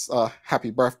audience, it's happy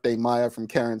birthday, Maya, from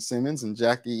Karen Simmons and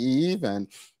Jackie Eve, and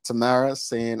Tamara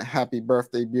saying happy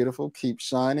birthday, beautiful. Keep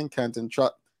shining. Kenton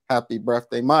Truck, happy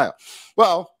birthday, Maya.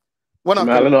 Well, when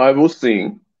Mal and I will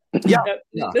sing. Yeah.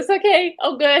 That's okay.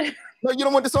 Oh, good. No, you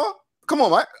don't want the song? Come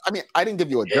on, I mean, I didn't give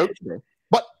you a joke today,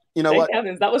 but you know Thank what?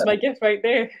 heavens, that was my gift right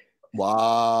there.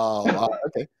 Wow.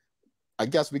 Okay. I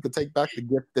guess we could take back the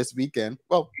gift this weekend.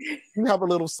 Well, you have a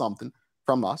little something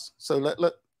from us. So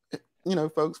let you know,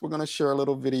 folks, we're going to share a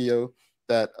little video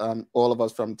that all of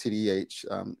us from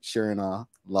TDH sharing our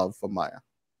love for Maya.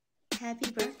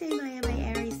 Happy birthday, Maya, my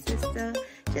Aries sister.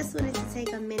 Just wanted to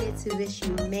take a minute to wish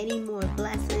you many more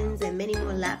blessings and many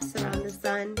more laps around the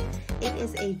sun. It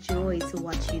is a joy to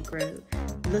watch you grow.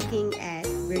 Looking at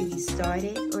where you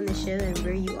started on the show and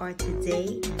where you are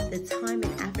today, the time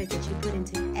and effort that you put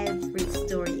into every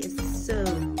story is so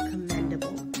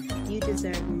commendable. You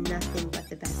deserve nothing but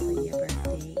the best on your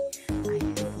birthday. I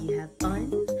hope you have fun.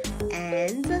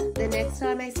 And the next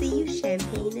time I see you,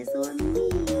 champagne is on me.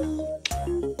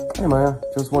 Hey Maya,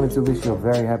 just wanted to wish you a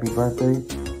very happy birthday.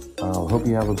 Hope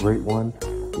you have a great one.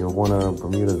 You're one of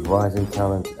Bermuda's rising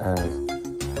talents as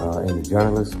in the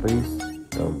journalist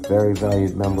space. You're a very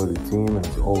valued member of the team, and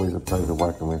it's always a pleasure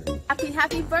working with you.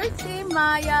 Happy birthday,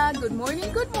 Maya. Good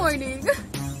morning, good morning.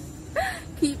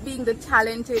 Keep being the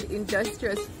talented,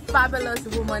 industrious, fabulous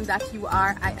woman that you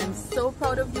are. I am so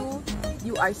proud of you.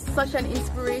 You are such an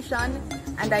inspiration,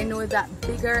 and I know that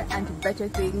bigger and better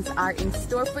things are in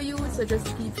store for you, so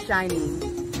just keep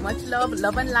shining. Much love,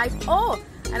 love and life. Oh,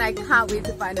 and I can't wait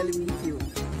to finally meet you.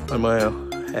 Hi Maya,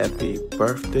 happy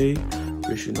birthday.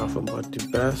 Wish you nothing but the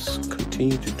best.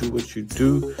 Continue to do what you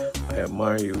do. I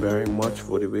admire you very much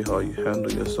for the way how you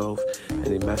handle yourself and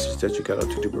the message that you got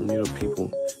out to the Bermuda people.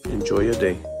 Enjoy your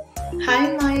day.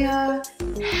 Hi Maya,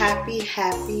 happy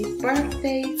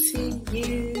birthday to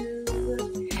you.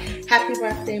 Happy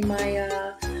birthday,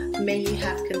 Maya. May you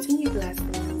have continued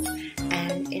blessings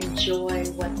and enjoy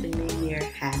what the new year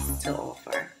has to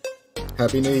offer.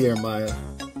 Happy New Year, Maya.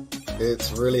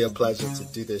 It's really a pleasure to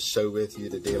do this show with you,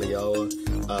 the Daily Hour.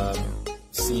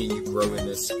 Seeing you grow in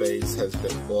this space has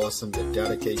been awesome. The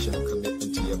dedication and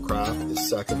commitment to your craft is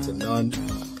second to none.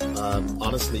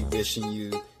 Honestly, wishing you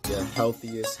the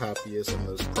healthiest, happiest, and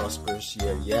most prosperous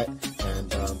year yet.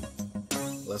 And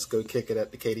let's go kick it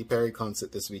at the Katy Perry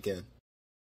concert this weekend.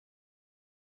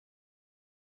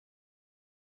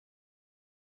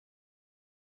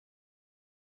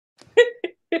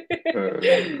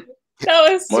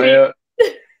 That was sweet. Maya,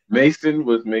 Mason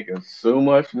was making so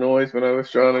much noise when I was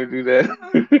trying to do that.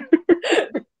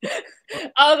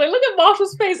 I was like, look at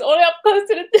Marshall's face all the way up close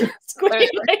to the screen.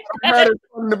 I heard it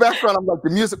in the background. I'm like,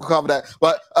 the music will cover that.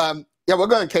 But yeah, we're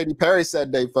going Katy Perry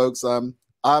said day, folks.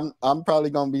 I'm probably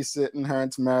gonna be sitting, her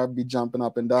and Tamara be jumping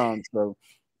up and down. So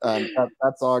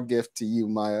that's our gift to you,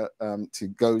 Maya. To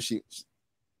go.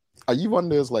 Are you one of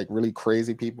those like really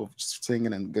crazy people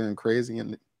singing and going crazy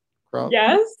in the crowd?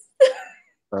 Yes.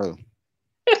 Oh.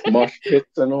 Mosh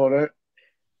pits and all that.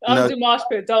 I'll do mosh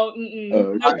pit. Don't.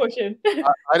 No pushing.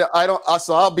 I don't.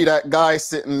 So I'll be that guy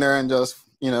sitting there and just,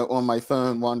 you know, on my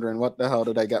phone wondering what the hell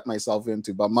did I get myself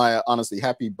into. But Maya, honestly,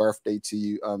 happy birthday to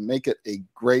you. Make it a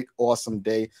great, awesome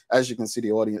day. As you can see,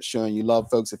 the audience showing you love,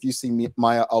 folks. If you see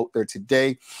Maya out there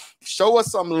today, show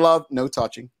us some love. No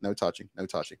touching. No touching. No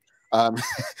touching.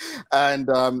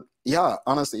 Yeah,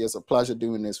 honestly, it's a pleasure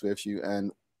doing this with you.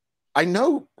 And I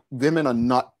know women are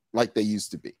not like they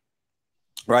used to be,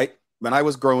 right? When I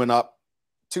was growing up,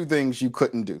 two things you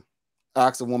couldn't do: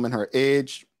 ask a woman her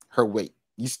age, her weight.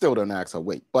 You still don't ask her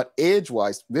weight. But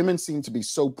age-wise, women seem to be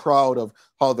so proud of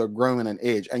how they're growing in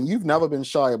age. And you've never been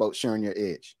shy about sharing your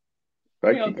age.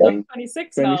 Right? You know, I'm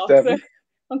 26 now. So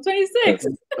I'm 26.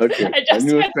 Okay. I just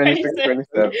knew turned 26,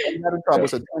 27. I'm not in trouble.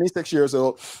 So 26 years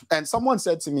old. And someone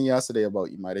said to me yesterday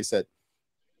about you, Mike. They said,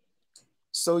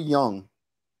 so young,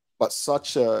 but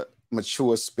such a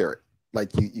mature spirit. Like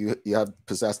you have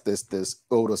possessed this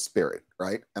older spirit,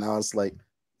 right? And I was like,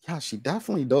 Yeah, she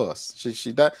definitely does.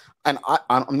 She that, and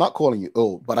I'm not calling you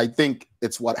old, but I think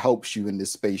it's what helps you in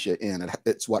this space you're in.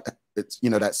 It's what it's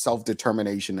that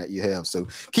self-determination that you have. So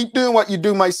keep doing what you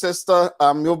do, my sister.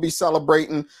 You'll be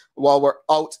celebrating while we're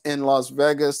out in Las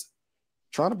Vegas,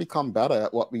 trying to become better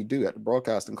at what we do at the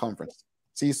broadcasting conference.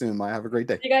 See you soon, Maya. Have a great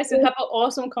day. You guys have an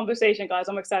awesome conversation, guys.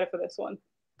 I'm excited for this one.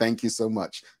 Thank you so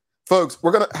much. Folks,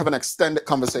 we're going to have an extended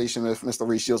conversation with Mr.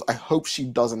 Laurie Shiell. I hope she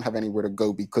doesn't have anywhere to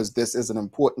go because this is an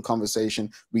important conversation.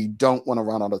 We don't want to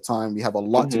run out of time. We have a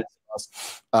lot to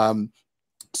discuss.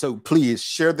 So please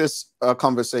share this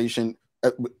conversation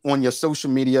on your social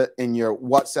media, in your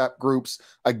WhatsApp groups.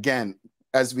 Again,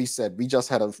 as we said, we just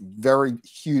had a very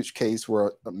huge case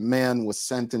where a man was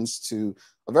sentenced to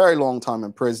a very long time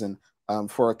in prison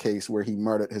for a case where he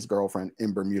murdered his girlfriend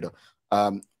in Bermuda.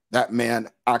 That man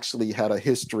actually had a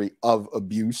history of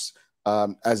abuse,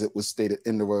 as it was stated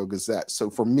in the Royal Gazette. So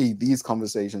for me, these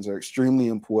conversations are extremely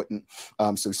important.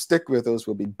 So stick with us.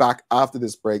 We'll be back after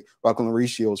this break. Welcome Laurie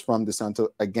Shiell from the Center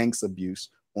Against Abuse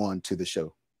on to the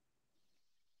show.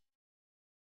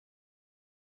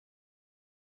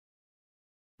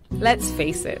 Let's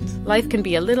face it, life can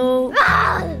be a little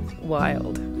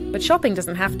wild, but shopping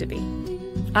doesn't have to be.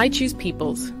 I choose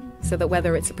People's, so that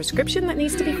whether it's a prescription that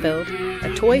needs to be filled,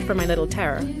 a toy for my little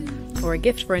terror, or a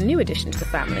gift for a new addition to the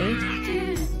family,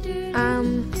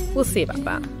 we'll see about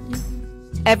that.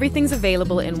 Everything's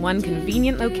available in one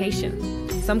convenient location.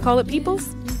 Some call it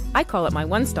People's, I call it my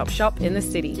one-stop shop in the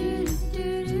city.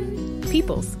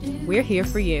 People's, we're here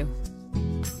for you.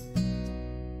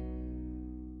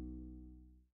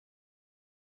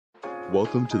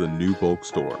 Welcome to the new bulk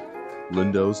store,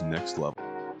 Lindo's Next Level.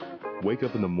 Wake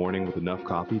up in the morning with enough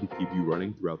coffee to keep you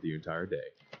running throughout the entire day.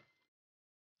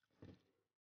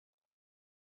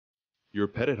 Your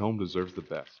pet at home deserves the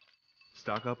best.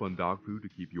 Stock up on dog food to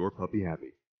keep your puppy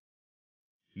happy.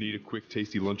 Need a quick,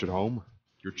 tasty lunch at home?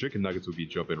 Your chicken nuggets will be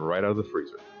jumping right out of the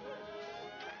freezer.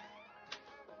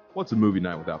 What's a movie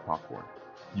night without popcorn?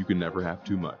 You can never have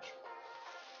too much.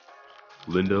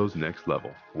 Lindo's Next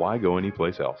Level. Why go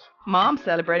anyplace else? Mom's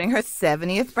celebrating her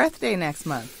 70th birthday next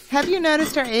month. Have you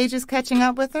noticed her age is catching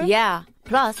up with her? Yeah.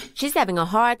 Plus, she's having a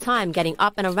hard time getting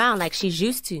up and around like she's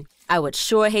used to. I would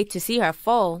sure hate to see her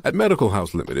fall. At Medical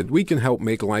House Limited, we can help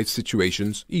make life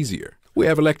situations easier. We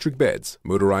have electric beds,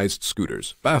 motorized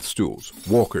scooters, bath stools,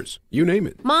 walkers, you name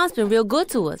it. Mom's been real good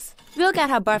to us. We'll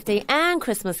get her birthday and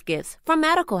Christmas gifts from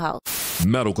Medical House.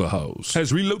 Medical House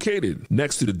has relocated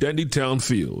next to the Dandytown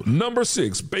Field, number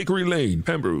 6 Bakery Lane,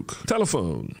 Pembroke.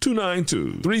 Telephone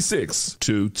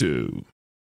 292-3622.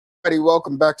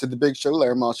 Welcome back to The Big Show.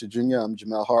 Larry Marshall Jr. I'm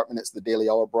Jamel Hartman. It's the Daily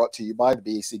Hour brought to you by the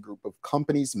BAC Group of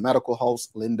Companies, Medical House,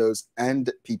 Lindo's,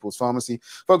 and People's Pharmacy.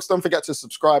 Folks, don't forget to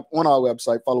subscribe on our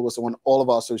website. Follow us on all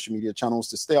of our social media channels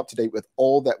to stay up to date with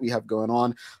all that we have going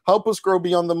on. Help us grow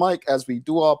beyond the mic as we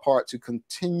do our part to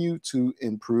continue to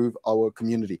improve our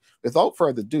community. Without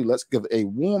further ado, let's give a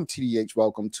warm TDH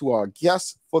welcome to our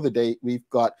guest for the day. We've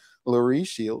got Laurie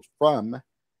Shiell from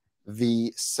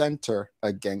the Center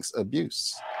Against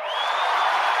Abuse.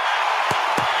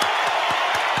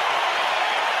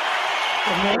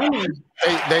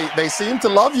 They seem to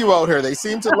love you out here. They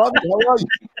seem to love you. How are you?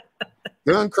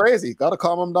 Doing crazy. Got to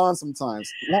calm them down sometimes.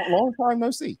 Long time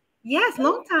no see. Yes,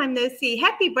 long time no see.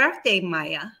 Happy birthday,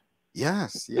 Maya.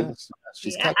 Yes.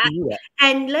 She's catching you up.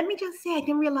 And let me just say, I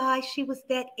didn't realize she was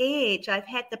that age. I've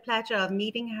had the pleasure of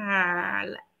meeting her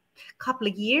a couple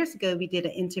of years ago. We did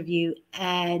an interview,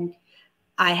 and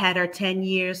I had her 10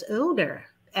 years older,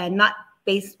 and not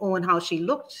based on how she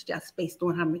looked, just based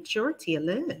on her maturity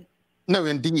alone. No,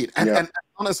 indeed. And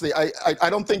honestly, I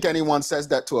don't think anyone says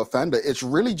that to offend her. It's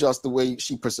really just the way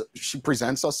she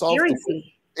presents herself.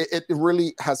 Seriously. It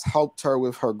really has helped her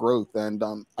with her growth. And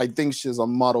I think she's a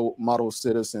model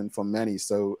citizen for many.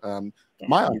 So,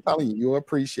 Maya, I'm telling you, you'll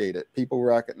appreciate it. People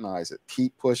recognize it.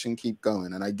 Keep pushing, keep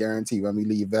going. And I guarantee when we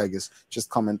leave Vegas, just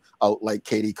coming out like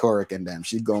Katie Couric and them,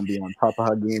 she's going to be on top of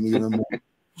her game even more.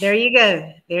 There you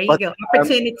go. There you go.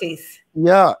 Opportunities.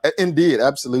 Yeah, indeed.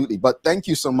 Absolutely. But thank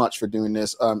you so much for doing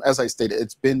this. As I stated,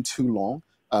 it's been too long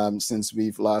since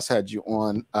we've last had you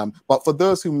on. But for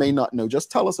those who may not know, just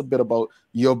tell us a bit about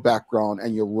your background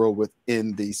and your role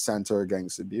within the Center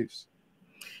Against Abuse.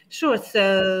 Sure.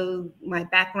 So my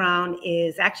background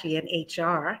is actually in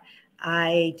HR.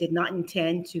 I did not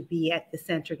intend to be at the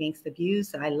Center Against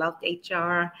Abuse. I loved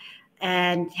HR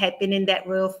and had been in that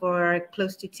role for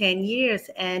close to 10 years.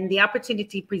 And the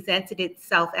opportunity presented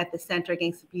itself at the Center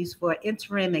Against Abuse for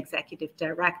interim executive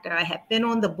director. I had been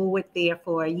on the board there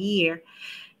for a year.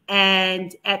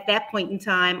 And at that point in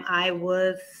time, I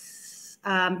was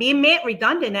being made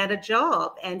redundant at a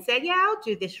job and said, yeah, I'll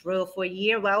do this role for a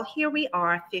year. Well, here we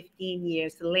are 15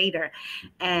 years later.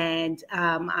 And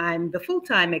I'm the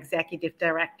full-time executive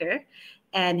director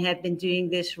and have been doing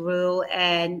this role.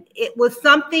 And it was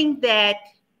something that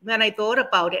when I thought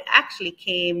about it, actually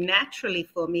came naturally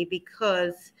for me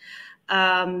because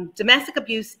domestic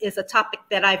abuse is a topic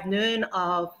that I've known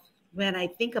of when I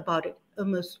think about it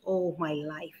almost all my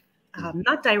life.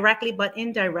 Not directly, but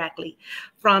indirectly.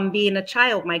 From being a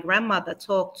child, my grandmother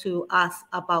talked to us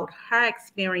about her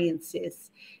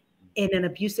experiences in an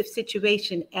abusive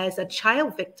situation as a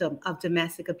child victim of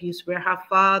domestic abuse, where her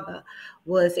father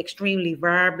was extremely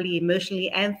verbally, emotionally,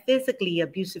 and physically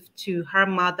abusive to her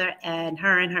mother and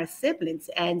her siblings.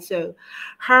 And so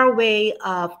her way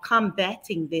of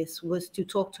combating this was to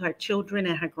talk to her children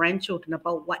and her grandchildren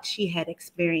about what she had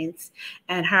experienced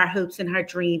and her hopes and her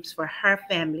dreams for her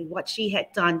family, what she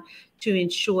had done to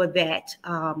ensure that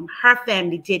her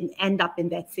family didn't end up in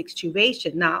that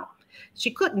situation. Now,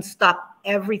 she couldn't stop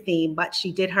everything, but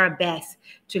she did her best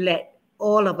to let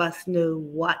all of us know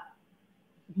what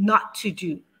not to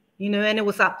do, and it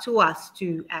was up to us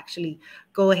to actually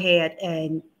go ahead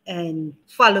and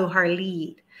follow her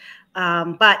lead.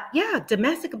 But yeah,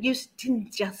 domestic abuse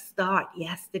didn't just start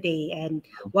yesterday. And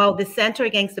while the Center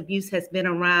Against Abuse has been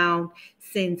around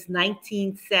since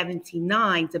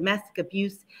 1979, domestic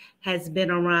abuse has been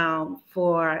around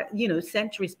for,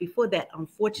 centuries before that,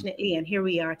 unfortunately. And here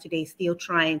we are today still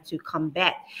trying to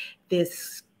combat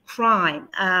this crime.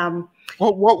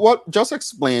 What just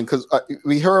explain, because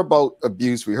we hear about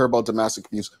abuse, we hear about domestic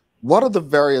abuse. What are the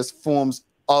various forms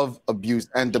of abuse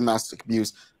and domestic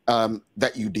abuse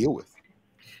that you deal with?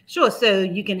 Sure. So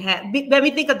you can have, when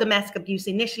we think of domestic abuse,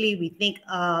 initially we think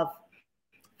of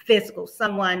physical,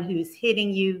 someone who's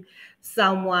hitting you,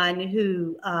 someone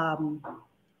who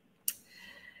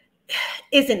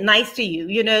isn't nice to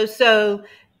you, so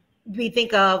we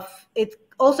think of it.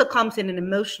 Also comes in an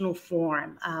emotional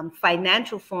form,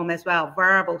 financial form as well,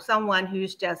 verbal, someone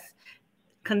who's just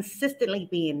consistently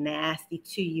being nasty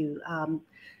to you,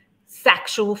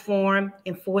 sexual form,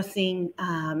 enforcing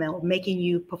or making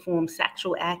you perform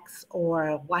sexual acts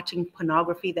or watching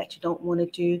pornography that you don't want to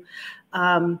do.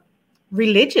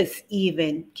 Religious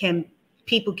even,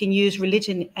 people can use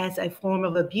religion as a form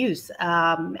of abuse.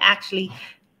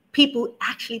 People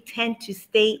actually tend to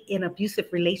stay in abusive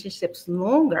relationships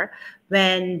longer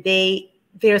when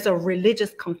there's a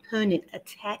religious component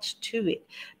attached to it.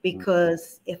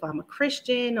 Because if I'm a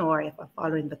Christian or if I'm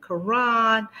following the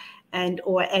Quran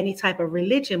or any type of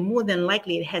religion, more than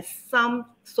likely it has some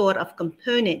sort of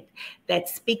component that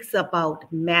speaks about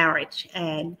marriage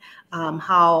and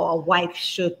how a wife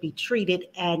should be treated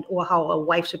or how a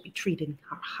wife should be treating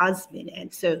her husband.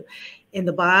 And so in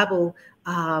the Bible,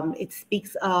 it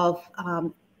speaks of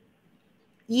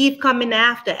Eve coming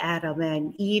after Adam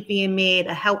and Eve being made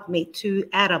a helpmate to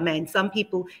Adam. And some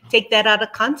people take that out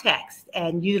of context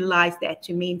and utilize that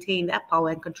to maintain that power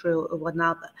and control over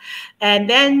another. And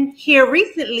then here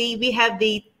recently, we have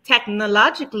the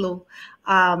technological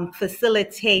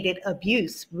facilitated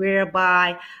abuse,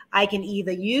 whereby I can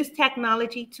either use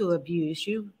technology to abuse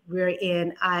you,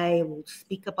 wherein I will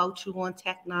speak about you on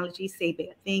technology, say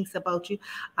bad things about you.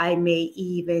 I may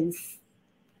even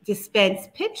dispense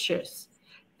pictures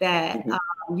that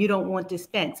you don't want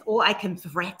dispensed, or I can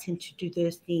threaten to do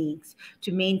those things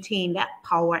to maintain that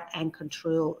power and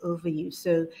control over you.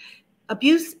 So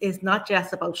abuse is not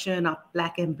just about showing up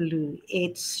black and blue.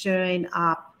 It's showing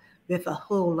up with a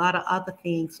whole lot of other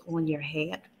things on your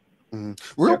head.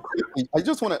 Real quickly, I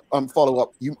just want to follow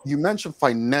up. You mentioned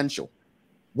financial.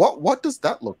 What does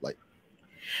that look like?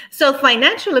 So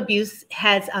financial abuse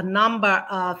has a number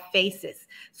of faces.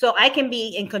 So I can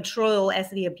be in control as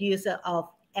the abuser of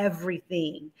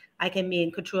everything. I can be in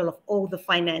control of all the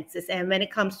finances. And when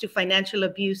it comes to financial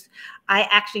abuse, I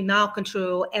actually now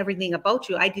control everything about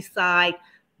you. I decide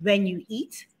when you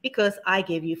eat because I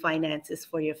give you finances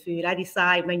for your food. I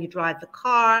decide when you drive the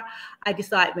car. I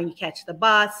decide when you catch the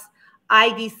bus.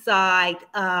 I decide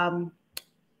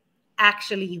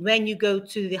actually when you go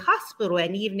to the hospital,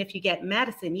 and even if you get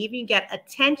medicine, even you get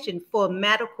attention for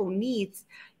medical needs,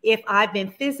 if I've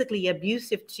been physically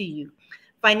abusive to you.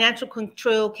 Financial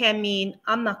control can mean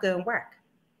I'm not going to work.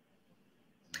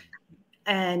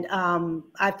 And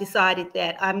I've decided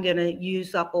that I'm going to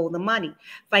use up all the money.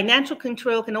 Financial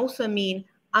control can also mean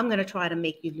I'm going to try to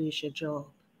make you lose your job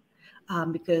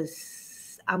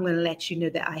because I'm going to let you know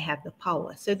that I have the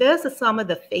power. So those are some of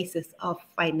the faces of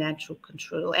financial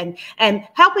control, and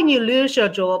helping you lose your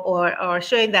job, or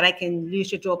showing that I can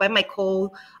lose your job. I might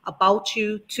call about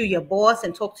you to your boss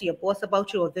and talk to your boss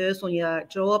about you or those on your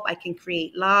job. I can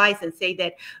create lies and say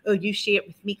that, oh, you shared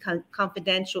with me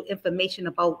confidential information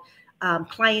about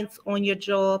clients on your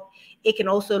job. It can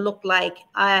also look like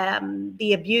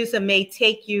the abuser may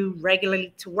take you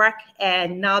regularly to work,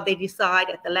 and now they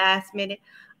decide at the last minute,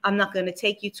 I'm not going to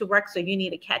take you to work, so you need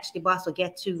to catch the bus or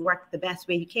get to work the best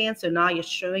way you can. So now you're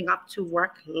showing up to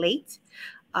work late.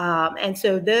 And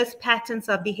so those patterns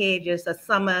of behaviors are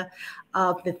some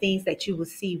of the things that you will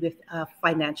see with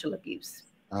financial abuse.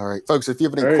 All right, folks, if you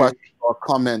have any questions or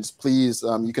comments, please,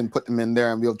 you can put them in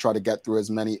there and we'll try to get through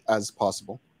as many as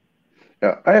possible.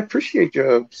 Yeah, I appreciate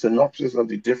your synopsis of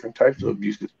the different types of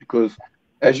abuses, because,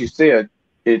 as you said,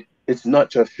 it's not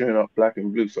just showing up black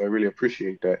and blue. So I really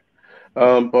appreciate that.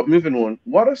 But moving on,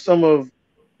 what are some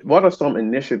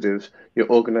initiatives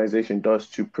your organization does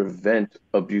to prevent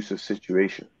abusive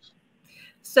situations?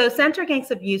 So Center Against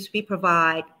Abuse, we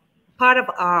provide, part of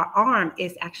our arm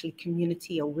is actually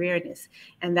community awareness,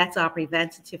 and that's our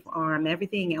preventative arm.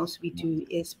 Everything else we do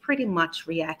is pretty much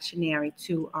reactionary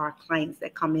to our clients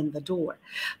that come in the door.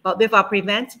 But with our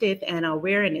preventative and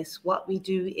awareness, what we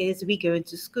do is we go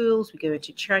into schools, we go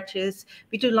into churches,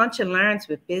 we do lunch and learns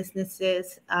with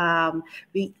businesses.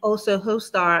 We also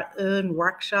host our own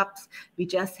workshops. We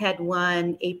just had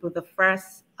one April the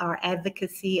 1st, our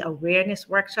advocacy awareness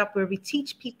workshop, where we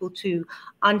teach people to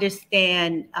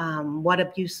understand what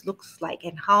abuse looks like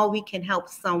and how we can help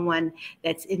someone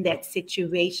that's in that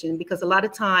situation. Because a lot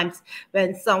of times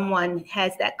when someone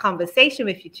has that conversation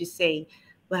with you to say,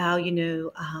 well, you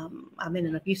know, I'm in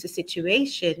an abusive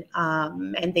situation,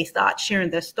 and they start sharing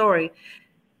their story,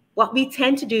 what we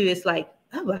tend to do is like,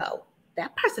 oh, well,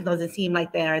 that person doesn't seem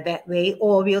like they are that way.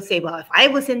 Or we'll say, well, if I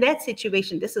was in that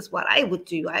situation, this is what I would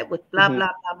do. I would blah,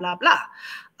 blah, blah, blah, blah.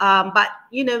 But,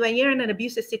 you know, when you're in an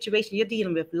abusive situation, you're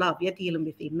dealing with love, you're dealing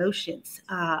with emotions.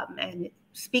 And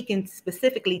speaking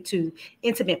specifically to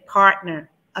intimate partner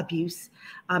abuse,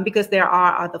 because there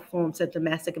are other forms of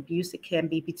domestic abuse. It can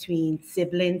be between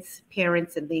siblings,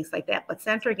 parents, and things like that. But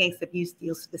Center Against Abuse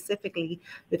deals specifically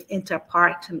with intimate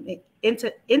partner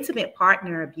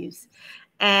abuse.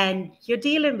 And you're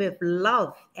dealing with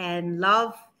love, and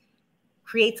love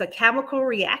creates a chemical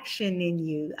reaction in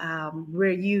you, where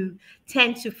you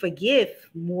tend to forgive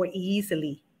more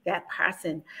easily that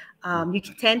person. You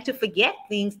tend to forget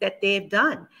things that they've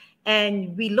done.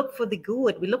 And we look for the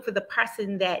good. We look for the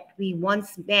person that we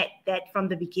once met, that from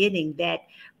the beginning, that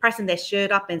person that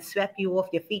showed up and swept you off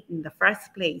your feet in the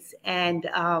first place. And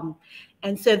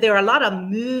so there are a lot of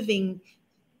moving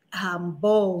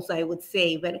balls, I would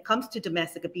say, when it comes to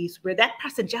domestic abuse, where that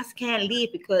person just can't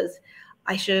leave because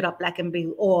I showed up black and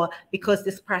blue, or because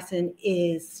this person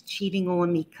is cheating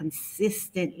on me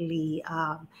consistently,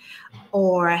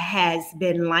 or has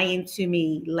been lying to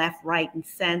me left, right, and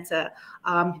center,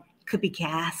 could be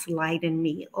gaslighting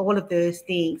me, all of those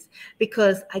things,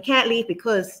 because I can't leave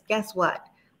because guess what?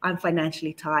 I'm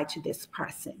financially tied to this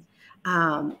person.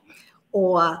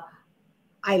 Or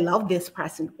I love this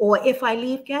person. Or if I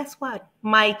leave, guess what?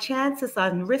 My chances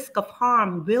on risk of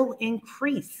harm will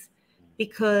increase,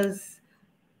 because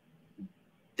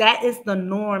that is the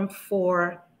norm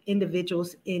for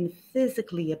individuals in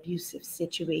physically abusive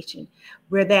situation,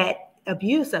 where that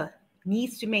abuser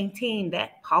needs to maintain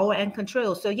that power and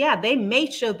control. So yeah, they may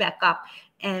show back up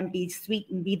and be sweet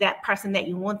and be that person that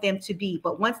you want them to be.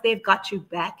 But once they've got you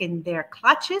back in their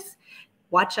clutches,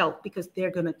 watch out, because they're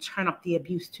going to turn up the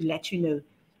abuse to let you know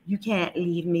you can't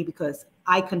leave me because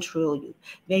I control you.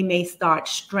 They may start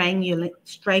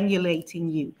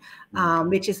strangulating you,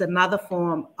 which is another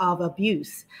form of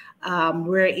abuse,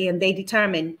 wherein they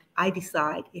determine, I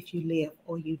decide if you live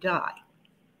or you die.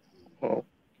 Oh,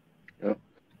 yeah.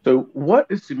 So what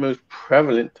is the most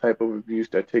prevalent type of abuse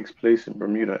that takes place in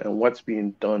Bermuda, and what's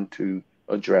being done to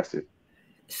address it?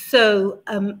 So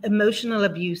emotional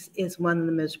abuse is one of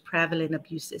the most prevalent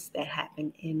abuses that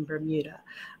happen in Bermuda.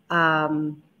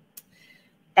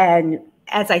 And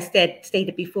as I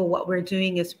stated before, what we're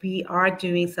doing is we are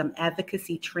doing some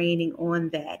advocacy training on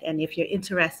that. And if you're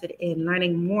interested in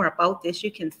learning more about this,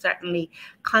 you can certainly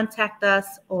contact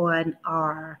us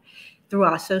through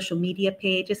our social media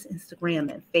pages,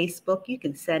 Instagram and Facebook. You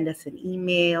can send us an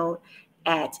email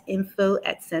at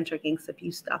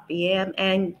info@centeragainst-abuse.bm,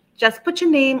 and just put your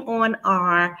name on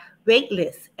our wait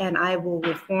list, and I will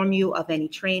inform you of any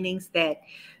trainings that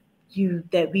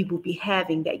we will be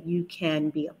having that you can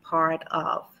be a part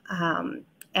of.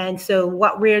 And so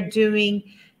what we're doing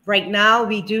Right now,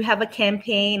 we do have a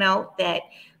campaign out that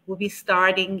will be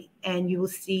starting, and you will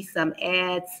see some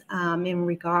ads in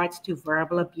regards to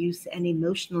verbal abuse and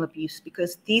emotional abuse,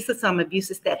 because these are some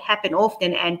abuses that happen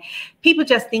often, and people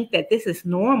just think that this is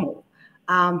normal.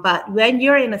 But when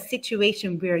you're in a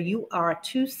situation where you are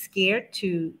too scared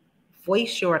to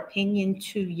voice your opinion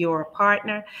to your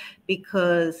partner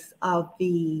because of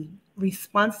the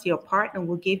response your partner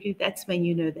will give you, that's when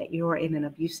you know that you're in an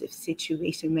abusive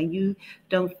situation, when you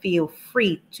don't feel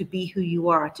free to be who you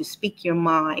are, to speak your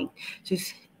mind,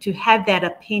 to have that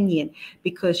opinion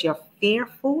because you're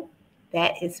fearful.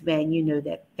 That is when you know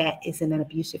that that is in an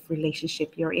abusive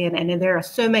relationship you're in. And then there are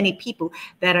so many people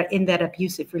that are in that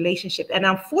abusive relationship. And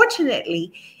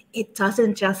unfortunately, it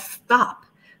doesn't just stop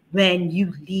when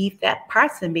you leave that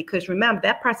person, because remember,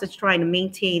 that person's trying to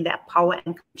maintain that power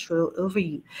and control over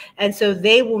you. And so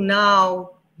they will now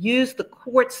use the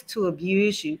courts to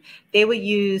abuse you. They will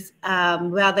use,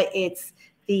 whether it's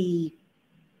the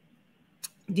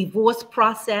divorce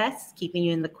process, keeping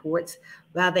you in the courts,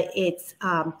 whether it's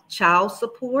child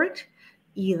support,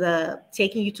 either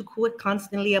taking you to court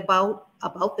constantly about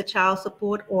the child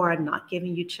support or not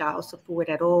giving you child support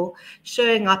at all,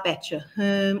 showing up at your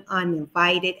home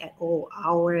uninvited at all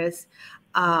hours,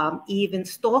 even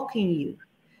stalking you.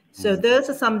 So those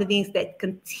are some of the things that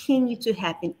continue to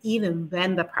happen even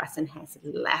when the person has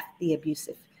left the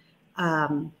abusive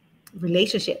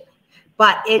relationship.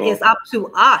 But it is up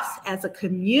to us as a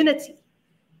community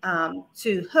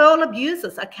to hold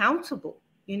abusers accountable,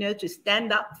 to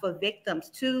stand up for victims.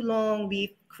 Too long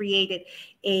we've created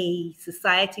a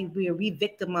society where we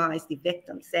victimize the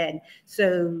victims. And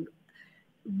so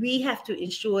we have to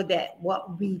ensure that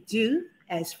what we do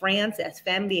as friends, as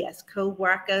family, as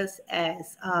co-workers,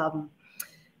 as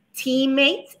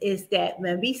teammates, is that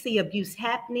when we see abuse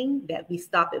happening, that we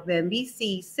stop it. When we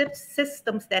see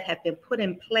systems that have been put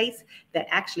in place that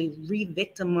actually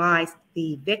re-victimize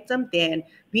the victim, then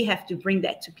we have to bring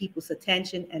that to people's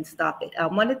attention and stop it.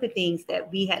 One of the things that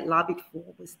we had lobbied for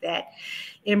was that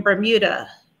in Bermuda,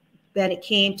 when it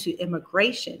came to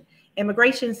immigration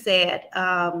said,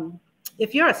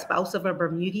 if you're a spouse of a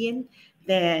Bermudian,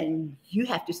 then you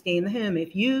have to stay in the home.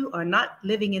 If you are not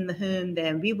living in the home,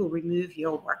 then we will remove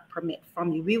your work permit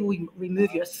from you. We will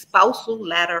remove your spousal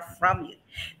letter from you.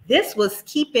 This was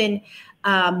keeping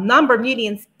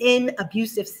non-Bermudians in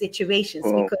abusive situations,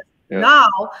 because now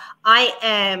I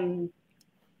am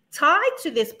tied to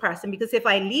this person, because if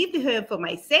I leave the home for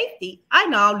my safety, I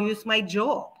now lose my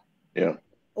job. Yeah.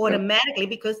 Automatically,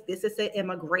 because this is an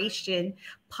immigration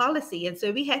policy. And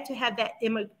so we had to have that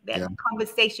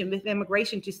conversation with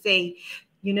immigration to say,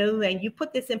 when you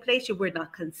put this in place, we're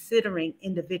not considering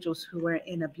individuals who are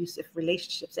in abusive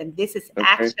relationships. And this is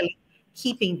actually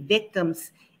keeping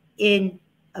victims in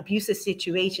abusive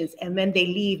situations. And when they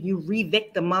leave, you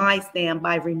re-victimize them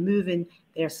by removing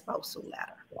their spousal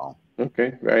letter. Wow.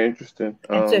 Okay, very interesting.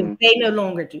 And so they no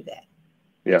longer do that.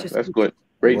 Yeah, that's good.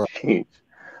 Great change.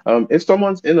 If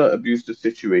someone's in an abusive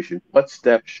situation, what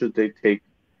steps should they take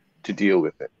to deal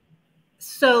with it?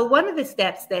 So one of the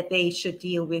steps that they should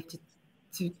deal with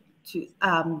to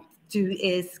do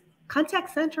is contact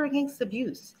Center Against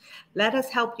Abuse. Let us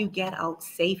help you get out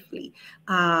safely.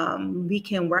 We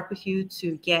can work with you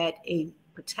to get a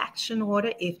protection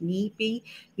order if need be.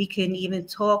 We can even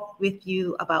talk with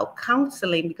you about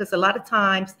counseling, because a lot of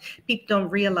times people don't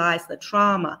realize the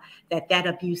trauma that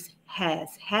abuse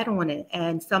has had on it.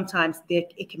 And sometimes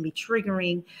it can be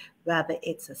triggering, whether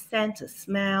it's a scent, a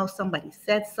smell, somebody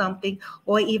said something,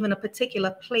 or even a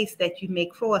particular place that you may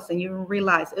cross and you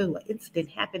realize, oh, an incident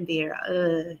happened there.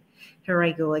 Here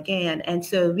I go again. And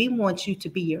so we want you to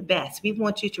be your best. We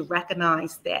want you to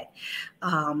recognize that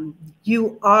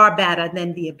you are better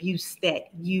than the abuse that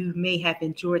you may have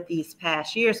endured these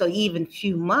past years or even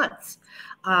few months,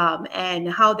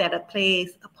 and how that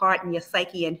plays a part in your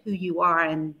psyche and who you are.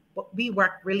 And we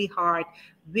work really hard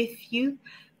with you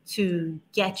to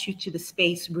get you to the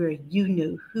space where you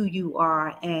know who you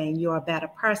are and you're a better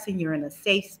person. You're in a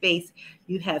safe space.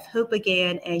 You have hope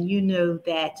again, and you know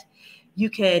that you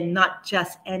can not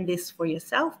just end this for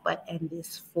yourself, but end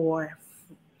this for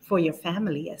your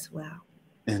family as well.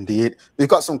 Indeed. We've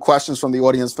got some questions from the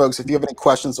audience, folks. If you have any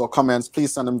questions or comments,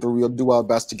 please send them through. We'll do our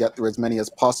best to get through as many as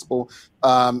possible.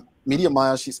 Media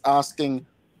Maya, she's asking,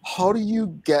 how do you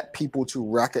get people to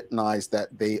recognize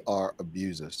that they are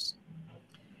abusers?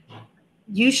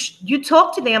 You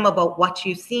talk to them about what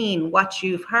you've seen, what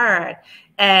you've heard.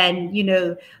 And,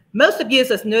 most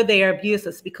abusers know they are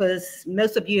abusers because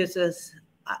most abusers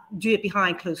do it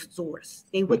behind closed doors.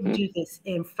 They wouldn't do this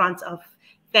in front of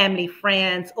family,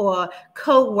 friends, or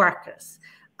co-workers.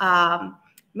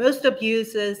 most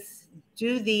abusers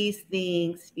do these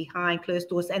things behind closed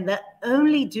doors, and they're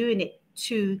only doing it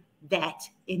to that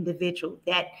individual,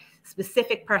 that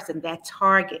specific person, that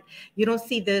target. You don't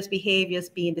see those behaviors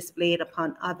being displayed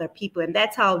upon other people. And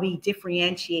that's how we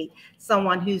differentiate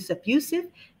someone who's abusive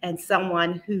and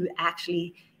someone who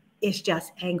actually is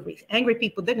just angry. Angry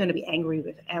people, they're going to be angry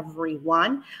with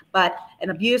everyone, but an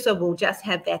abuser will just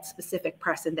have that specific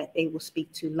person that they will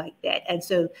speak to like that. And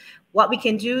so what we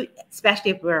can do,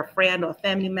 especially if we're a friend or a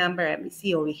family member and we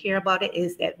see or we hear about it,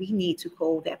 is that we need to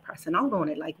call that person out on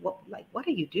it. Like, what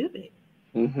are you doing?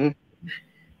 Mm-hmm.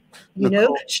 You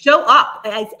know, show up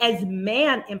as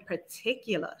man in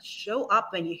particular. Show up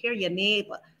when you hear your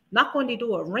neighbor, knock on the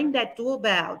door, ring that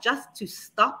doorbell just to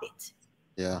stop it.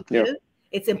 Yeah. You know?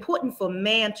 It's important for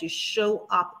man to show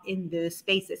up in those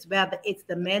spaces, whether it's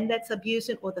the man that's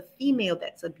abusing or the female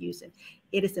that's abusing.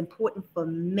 It is important for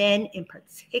men in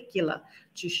particular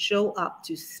to show up,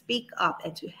 to speak up,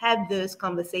 and to have those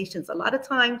conversations. A lot of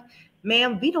times,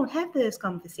 man, we don't have those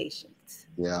conversations.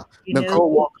 Yeah.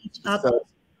 Nicole Walker says,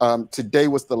 today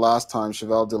was the last time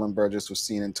Chevelle Dillon Burgess was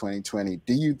seen in 2020.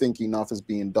 Do you think enough is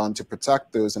being done to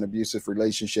protect those in abusive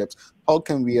relationships? How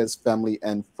can we as family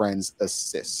and friends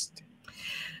assist?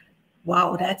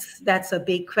 Wow, that's a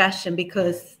big question,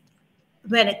 because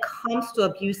when it comes to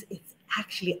abuse, it's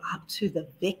actually up to the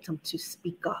victim to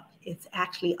speak up. It's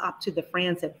actually up to the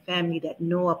friends and family that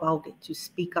know about it to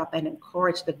speak up and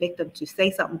encourage the victim to say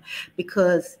something,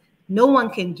 because no one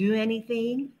can do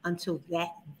anything until that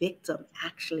victim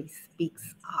actually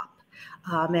speaks up.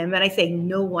 And when I say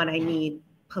no one, I mean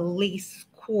police,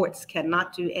 courts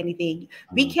cannot do anything.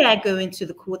 We can't go into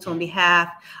the courts on behalf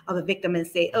of a victim and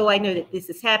say, oh, I know that this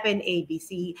has happened, A, B,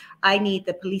 C. I need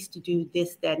the police to do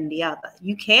this, that, and the other.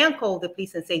 You can call the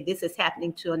police and say, this is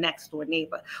happening to a next door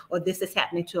neighbor, or this is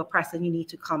happening to a person, you need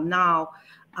to come now.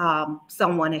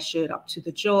 Someone has showed up to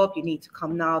the job, you need to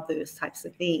come now, those types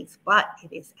of things. But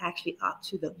it is actually up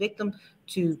to the victim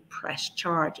to press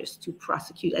charges, to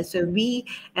prosecute. And so we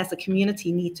as a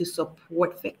community need to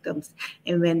support victims.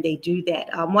 And when they do that,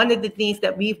 one of the things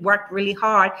that we've worked really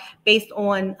hard based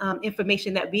on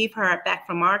information that we've heard back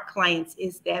from our clients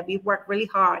is that we've worked really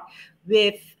hard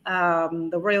with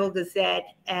the Royal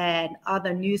Gazette and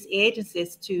other news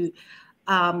agencies to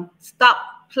stop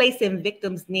placing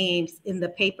victims' names in the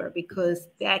paper, because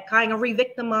that kind of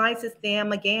re-victimizes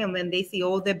them again when they see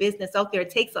all their business out there. It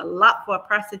takes a lot for a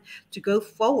person to go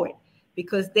forward,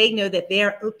 because they know that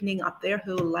they're opening up their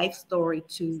whole life story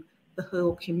to the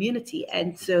whole community.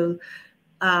 And so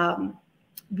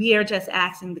we are just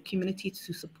asking the community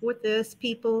to support those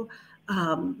people.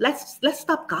 Let's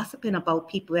stop gossiping about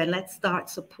people and let's start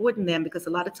supporting them, because a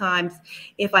lot of times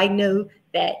if I know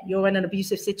that you're in an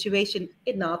abusive situation,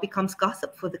 it now becomes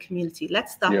gossip for the community.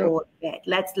 Let's stop all of that.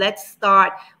 Let's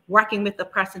start working with the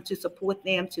person to support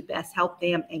them, to best help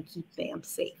them and keep them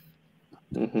safe.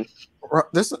 Mm-hmm.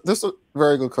 This is a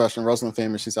very good question. Rosalind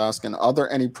Famous, she's asking, are there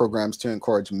any programs to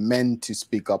encourage men to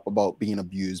speak up about being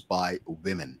abused by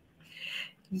women?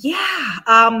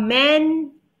 Yeah,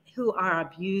 men who are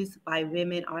abused by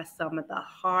women are some of the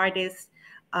hardest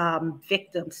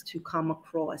victims to come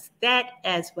across, that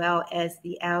as well as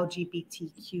the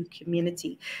LGBTQ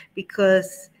community,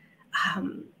 because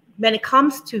when it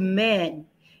comes to men,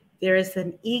 there is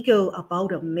an ego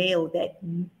about a male that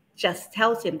just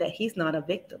tells him that he's not a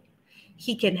victim.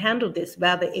 He can handle this,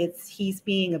 whether it's he's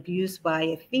being abused by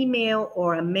a female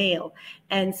or a male.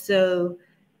 And so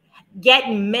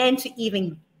getting men to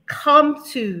even come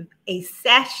to a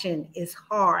session is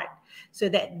hard, so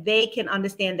that they can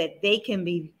understand that they can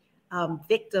be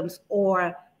victims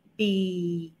or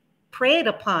be preyed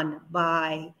upon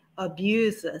by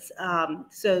abusers.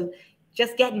 So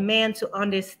just getting men to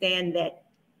understand that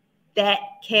that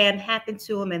can happen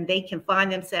to them and they can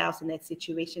find themselves in that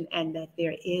situation and that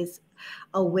there is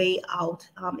a way out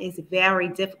is very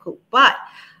difficult. But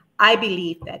I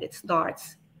believe that it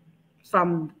starts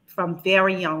from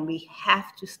very young. We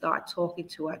have to start talking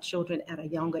to our children at a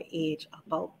younger age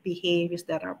about behaviors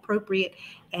that are appropriate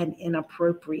and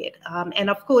inappropriate. And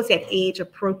of course, at age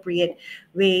appropriate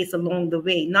ways along the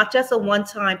way, not just a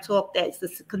one-time talk, that's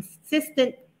a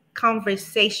consistent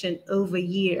conversation over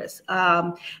years.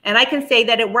 And I can say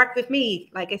that it worked with me.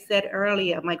 Like I said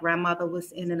earlier, my grandmother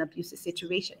was in an abusive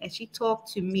situation and she talked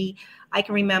to me, I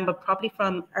can remember probably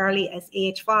from early as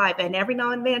age 5. And every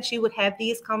now and then she would have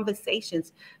these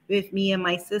conversations with me and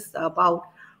my sister about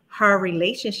her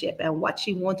relationship and what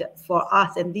she wanted for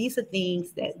us. And these are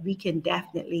things that we can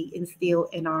definitely instill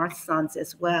in our sons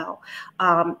as well.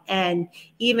 And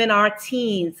even our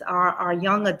teens, our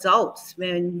young adults,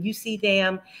 when you see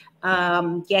them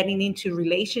getting into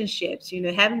relationships,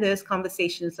 having those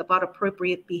conversations about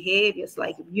appropriate behaviors,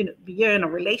 like, you're in a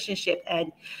relationship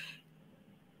and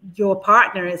your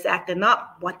partner is acting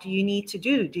up. What do you need to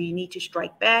do? Do you need to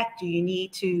strike back? Do you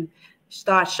need to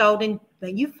start shouting?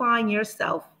 When you find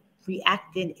yourself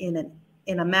reacting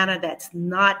in a manner that's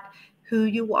not who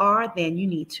you are, then you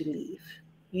need to leave.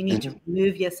 You need to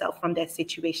remove yourself from that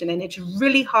situation. And it's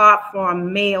really hard for a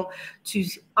male to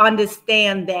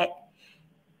understand that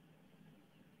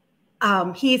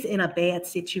he's in a bad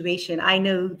situation. I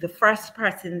know the first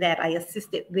person that I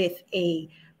assisted with a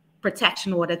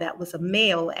protection order that was a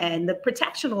male, and the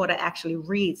protection order actually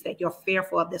reads that you're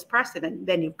fearful of this person. And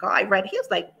then your guy right here was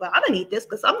like, well, I don't need this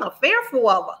because I'm not fearful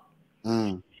of her.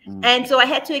 And so I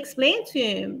had to explain to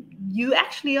him, you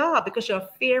actually are, because you're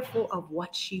fearful of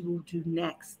what she will do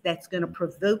next. That's going to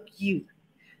provoke you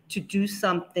to do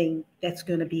something that's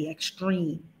going to be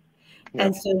extreme. Yep.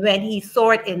 And so when he saw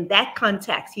it in that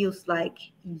context, he was like,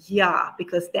 yeah,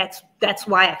 because that's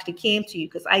why I actually came to you,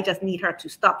 because I just need her to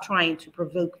stop trying to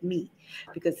provoke me,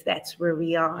 because that's where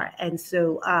we are. And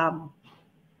so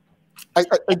I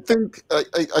think,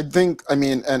 I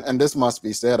mean, and this must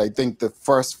be said, I think the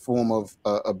first form of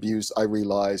abuse I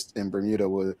realized in Bermuda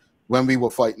was when we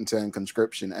were fighting to end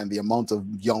conscription, and the amount of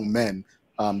young men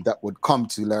that would come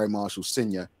to Larry Marshall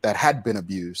Sr. that had been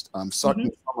abused.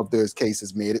 Certainly some of those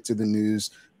cases made it to the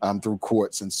news through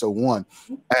courts and so on.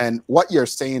 And what you're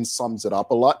saying sums it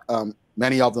up a lot.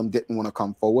 Many of them didn't want to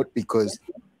come forward because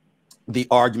the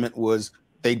argument was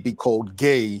they'd be called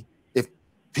gay if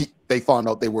they found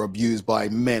out they were abused by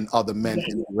other men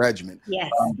in the regiment.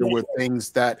 There were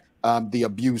things that the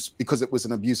abuse, because it was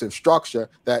an abusive structure,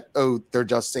 that, oh, they're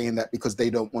just saying that because they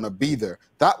don't want to be there.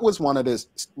 That was one of the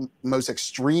most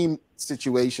extreme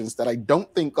situations that I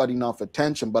don't think got enough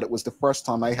attention, but it was the first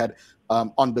time I had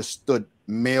understood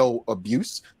male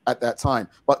abuse at that time.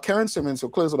 But Karen Simmons, will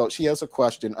close it out. She has a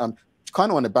question. Kind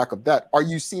of on the back of that, are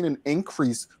you seeing an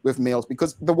increase with males?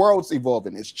 Because the world's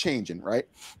evolving, it's changing, right?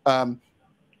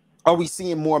 Are we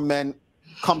seeing more men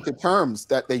come to terms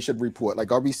that they should report?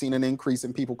 Like, are we seeing an increase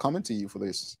in people coming to you for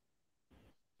this?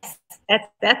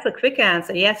 That's a quick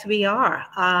answer. Yes, we are.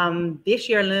 This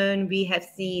year alone, we have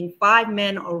seen 5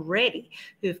 men already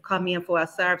who've come in for our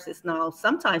services. Now,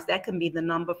 sometimes that can be the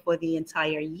number for the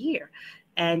entire year.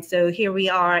 And so here we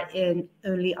are in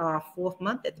only our 4th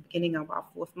month, at the beginning of our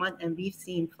 4th month, and we've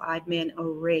seen 5 men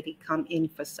already come in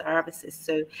for services.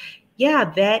 So yeah,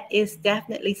 that is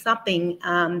definitely something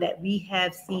that we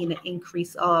have seen an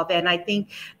increase of. And I think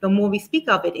the more we speak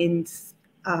of it in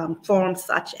forums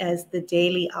such as the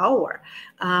Daily Hour,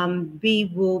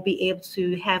 we will be able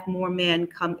to have more men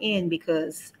come in,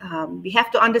 because we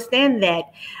have to understand that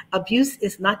abuse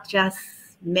is not just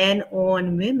men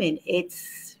on women.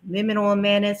 It's women on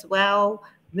men as well,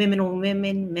 women on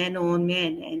women, men on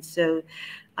men. And so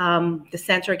the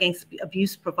Center Against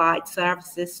Abuse provides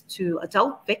services to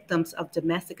adult victims of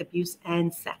domestic abuse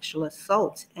and sexual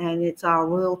assault. And it's our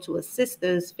role to assist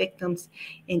those victims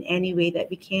in any way that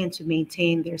we can to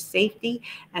maintain their safety,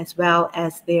 as well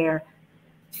as their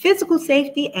physical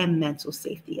safety and mental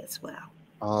safety as well.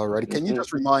 All righty. Can you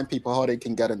just remind people how they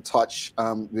can get in touch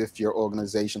with your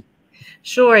organization?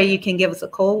 Sure, you can give us a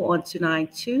call on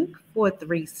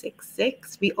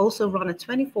 292-4366. We also run a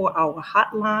 24-hour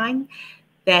hotline.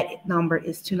 That number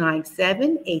is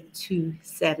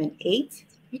 297-8278.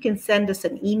 You can send us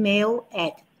an email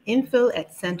at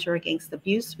info@Center Against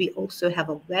Abuse. We also have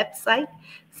a website,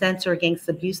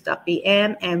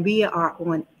 centeragainst-abuse.bm, and we are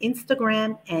on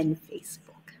Instagram and Facebook.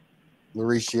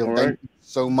 Laurie Shiell, thank you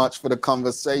so much for the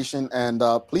conversation, and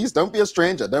please don't be a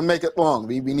stranger. Don't make it long.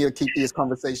 We need to keep these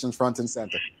conversations front and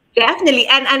center. Definitely.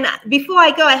 And before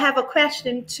I go, I have a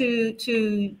question to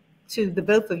the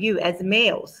both of you as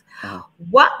males.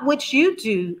 What would you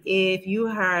do if you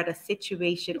heard a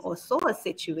situation or saw a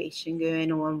situation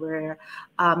going on where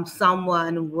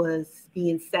someone was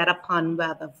being set upon,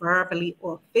 whether verbally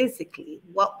or physically?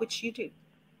 What would you do?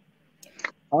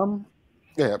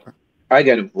 Yeah, I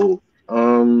get involved.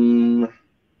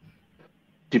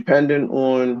 Depending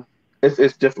on,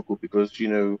 it's difficult because, you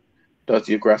know, does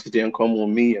the aggressor then come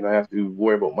on me and I have to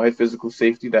worry about my physical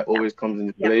safety? That always comes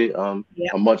into play. I'm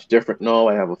much different now.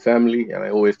 I have a family and I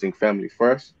always think family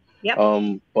first.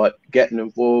 But getting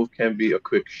involved can be a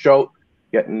quick shout,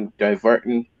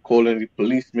 diverting, calling the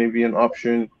police may be an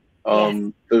option.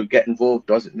 So get involved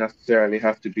doesn't necessarily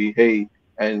have to be, hey,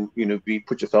 and, you know,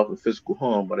 put yourself in physical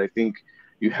harm. But I think,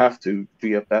 you have to do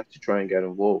your best to try and get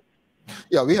involved.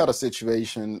 Yeah, we had a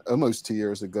situation almost 2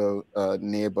 years ago.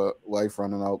 Neighbor wife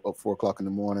running out at 4 o'clock in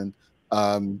the morning,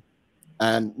 and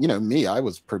me, I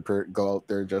was prepared to go out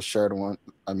there, just share the one.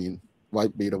 I mean,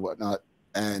 white beat or whatnot,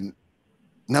 and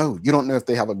no, you don't know if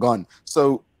they have a gun.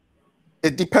 So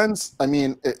it depends. I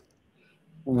mean,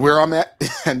 where I'm at,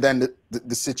 and then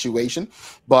the situation.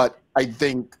 But I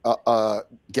think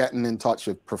getting in touch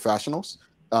with professionals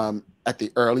at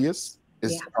the earliest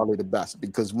is probably the best,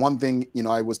 because one thing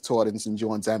I was taught in St.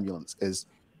 John's Ambulance is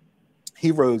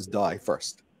heroes die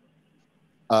first.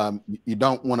 You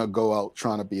don't want to go out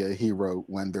trying to be a hero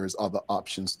when there's other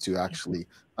options to actually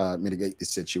mitigate the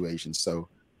situation. So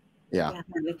yeah.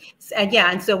 Definitely.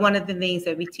 And so one of the things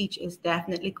that we teach is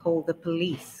definitely call the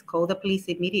police. Call the police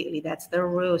immediately. That's their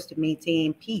rules to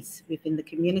maintain peace within the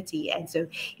community. And so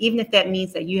even if that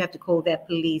means that you have to call that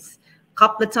police a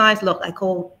couple of times, look, I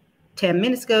called 10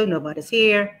 minutes ago, nobody's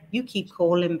here. You keep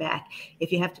calling back.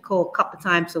 If you have to call a couple of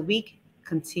times a week,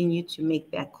 continue to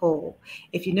make that call.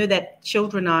 If you know that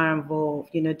children are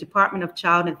involved, Department of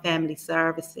Child and Family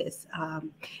Services,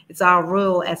 it's our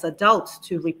role as adults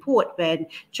to report when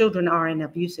children are in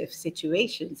abusive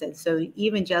situations. And so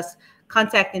even just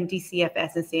contacting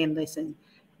DCFS and saying, listen,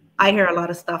 I hear a lot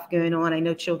of stuff going on. I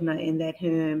know children are in that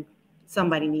home.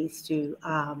 Somebody needs to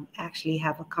actually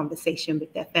have a conversation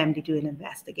with their family, do an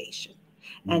investigation.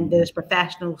 And those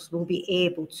professionals will be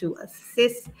able to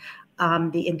assist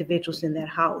the individuals in that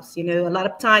house. A lot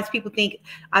of times people think,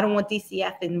 I don't want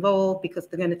DCF involved because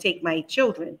they're going to take my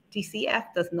children. DCF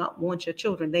does not want your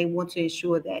children. They want to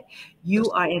ensure that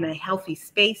you are in a healthy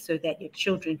space so that your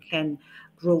children can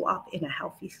grow up in a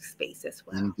healthy space as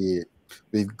well. Indeed.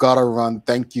 We've got to run.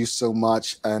 Thank you so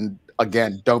much. And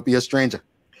again, don't be a stranger.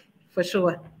 For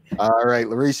sure. All right,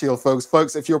 Laurie Shiell,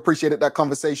 folks, if you appreciated that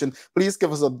conversation, please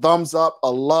give us a thumbs up, a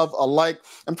love, a like,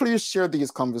 and please share these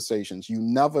conversations. You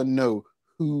never know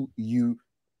who you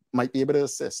might be able to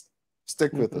assist.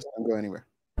 Stick with us. Don't go anywhere.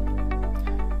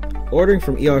 Ordering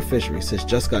from ER Fisheries has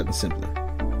just gotten simpler.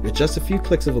 With just a few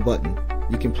clicks of a button,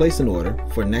 you can place an order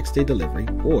for next-day delivery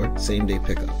or same-day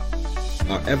pickup.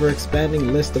 Our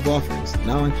ever-expanding list of offerings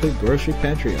now include grocery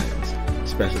pantry items,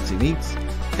 specialty meats,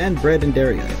 and bread and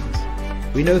dairy items.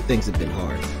 We know things have been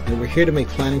hard, and we're here to make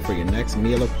planning for your next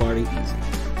meal or party easy.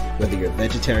 Whether you're a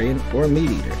vegetarian or a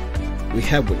meat eater, we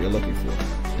have what you're looking for.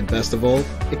 And best of all,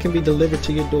 it can be delivered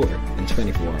to your door in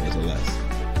 24 hours or less.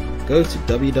 Go to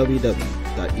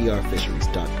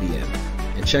www.erfisheries.bm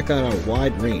and check out our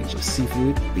wide range of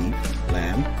seafood, beef,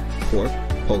 lamb, pork,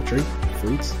 poultry,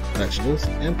 fruits, vegetables,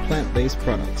 and plant-based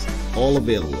products, all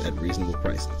available at reasonable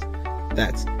prices.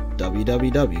 That's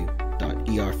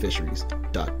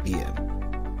www.erfisheries.bm.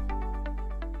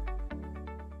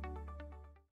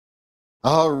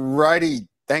 All righty.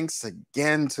 Thanks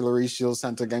again to Laurie Shiell,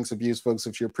 Center Against Abuse, folks.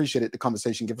 If you appreciated the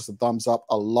conversation, give us a thumbs up,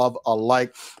 a love, a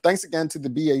like. Thanks again to the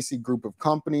BAC group of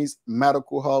companies,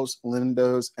 Medical House,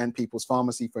 Lindo's, and People's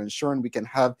Pharmacy for ensuring we can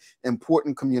have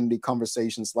important community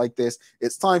conversations like this.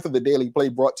 It's time for the Daily Play,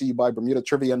 brought to you by Bermuda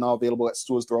Trivia, now available at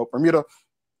stores throughout Bermuda.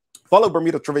 Follow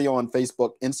Bermuda Trivia on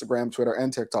Facebook, Instagram, Twitter,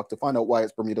 and TikTok to find out why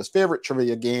it's Bermuda's favorite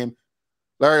trivia game.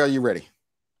 Larry, are you ready?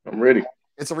 I'm ready.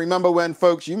 It's a remember when,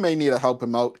 folks. You may need to help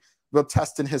him out. We're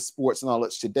testing his sports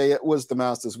knowledge today. It was the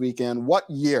Masters weekend. What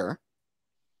year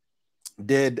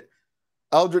did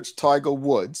Eldridge Tiger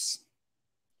Woods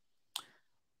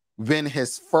win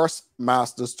his first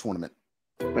Masters tournament?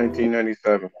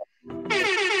 1997.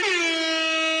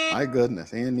 My goodness,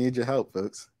 he didn't need your help,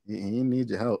 folks. He didn't need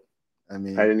your help. I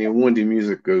mean, I didn't even want the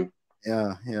music go.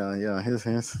 Yeah.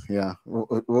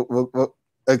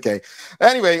 Okay.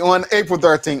 Anyway, on April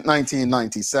 13th,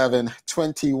 1997,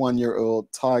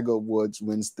 21-year-old Tiger Woods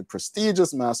wins the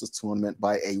prestigious Masters tournament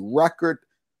by a record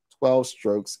 12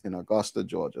 strokes in Augusta,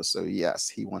 Georgia. So yes,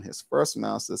 he won his first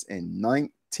Masters in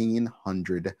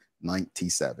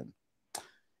 1997.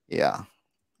 Yeah,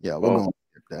 we're going to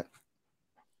skip that.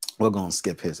 We're going to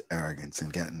skip his arrogance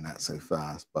and getting that so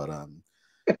fast. But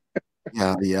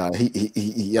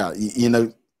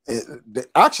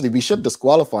actually, we should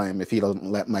disqualify him if he doesn't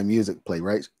let my music play,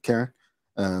 right, Karen?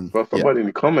 Well, somebody in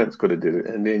the comments could have did it,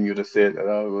 and then you'd have said that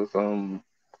I was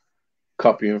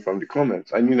copying from the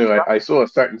comments. And I saw a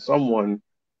certain someone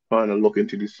trying to look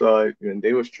into the side, and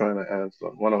they was trying to answer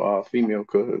one of our female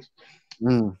co-hosts.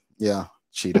 Yeah,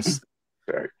 cheaters.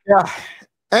 Sorry. Yeah.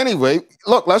 Anyway,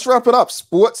 look, let's wrap it up.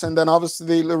 Sports, and then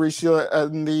obviously Laurie Shiell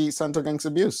and the Center Against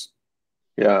Abuse.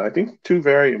 Yeah, I think two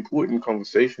very important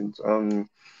conversations.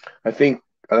 I think,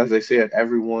 as I said,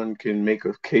 everyone can make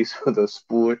a case for the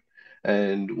sport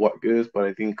and what goes, but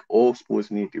I think all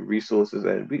sports need the resources,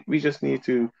 and we just need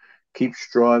to keep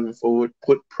striving forward,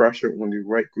 put pressure on the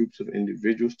right groups of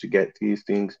individuals to get these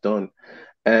things done.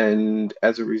 And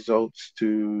as a result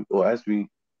to, or as we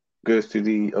goes to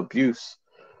the abuse,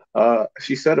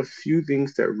 she said a few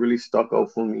things that really stuck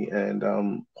out for me, and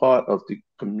part of the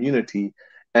community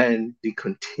and the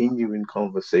continuing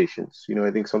conversations. You know,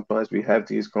 I think sometimes we have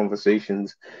these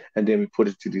conversations and then we put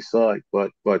it to the side.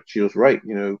 But she was right.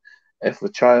 You know, if a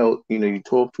child, you know, you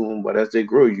talk to them, but as they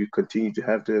grow, you continue to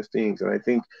have those things. And I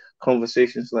think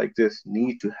conversations like this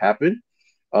need to happen.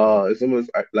 It's almost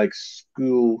like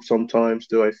school sometimes,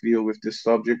 though I feel with this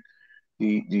subject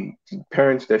the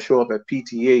parents that show up at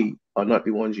PTA are not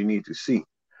the ones you need to see.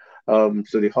 So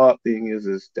the hard thing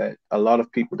is that a lot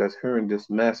of people that's hearing this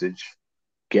message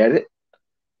get it.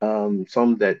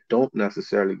 Some that don't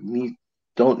necessarily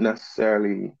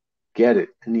get it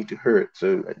and need to hear it.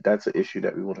 So that's an issue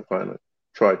that we want to kind of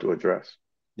try to address.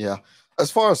 Yeah. As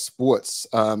far as sports,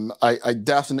 I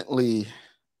definitely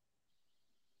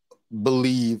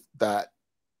believe that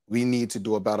we need to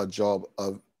do a better job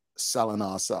of selling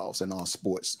ourselves in our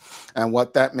sports. And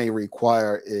what that may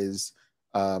require is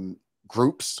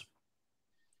groups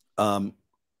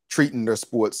treating their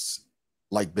sports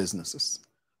like businesses.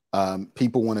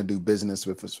 People want to do business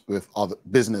with other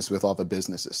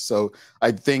businesses. So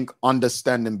I think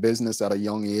understanding business at a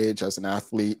young age as an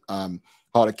athlete,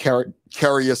 how to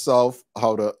carry yourself,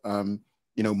 how to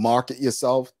market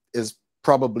yourself is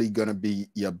probably going to be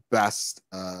your best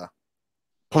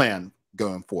plan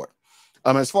going forward.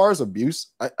 As far as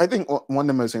abuse, I think one of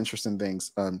the most interesting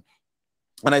things, and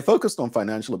I focused on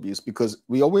financial abuse because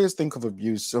we always think of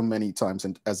abuse so many times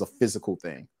as a physical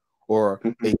thing or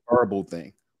a verbal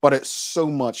thing, but it's so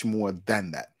much more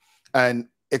than that. And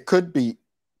it could be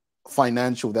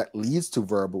financial that leads to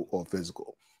verbal or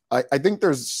physical. I think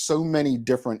there's so many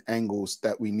different angles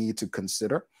that we need to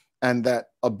consider, and that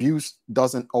abuse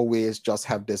doesn't always just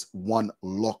have this one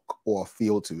look or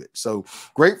feel to it. So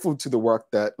grateful to the work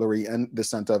that Laurie and the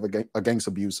Center Against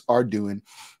Abuse are doing.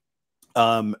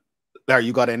 Larry,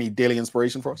 you got any daily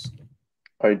inspiration for us?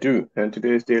 I do. And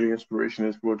today's daily inspiration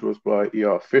is brought to us by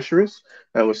ER Fisheries.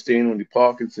 And we're staying on the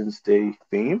Parkinson's Day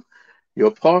theme. Your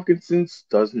Parkinson's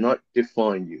does not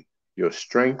define you. Your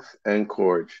strength and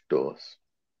courage does.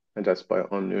 And that's by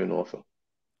unknown author.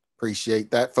 Appreciate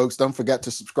that, folks. Don't forget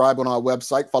to subscribe on our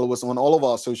website. Follow us on all of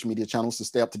our social media channels to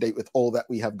stay up to date with all that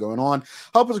we have going on.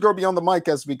 Help us grow beyond the mic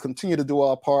as we continue to do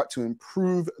our part to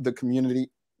improve the community,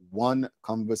 one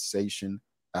conversation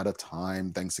at a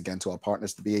time. Thanks again to our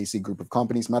partners, the BAC Group of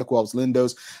Companies, Medical Helps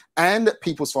Lindos, and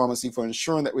People's Pharmacy for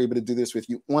ensuring that we're able to do this with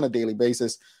you on a daily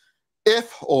basis.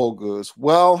 If all goes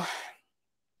well,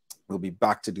 we'll be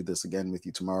back to do this again with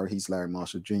you tomorrow. He's Larry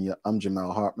Marshall Jr. I'm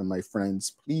Jamel Hartman, my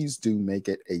friends. Please do make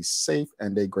it a safe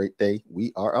and a great day.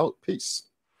 We are out. Peace.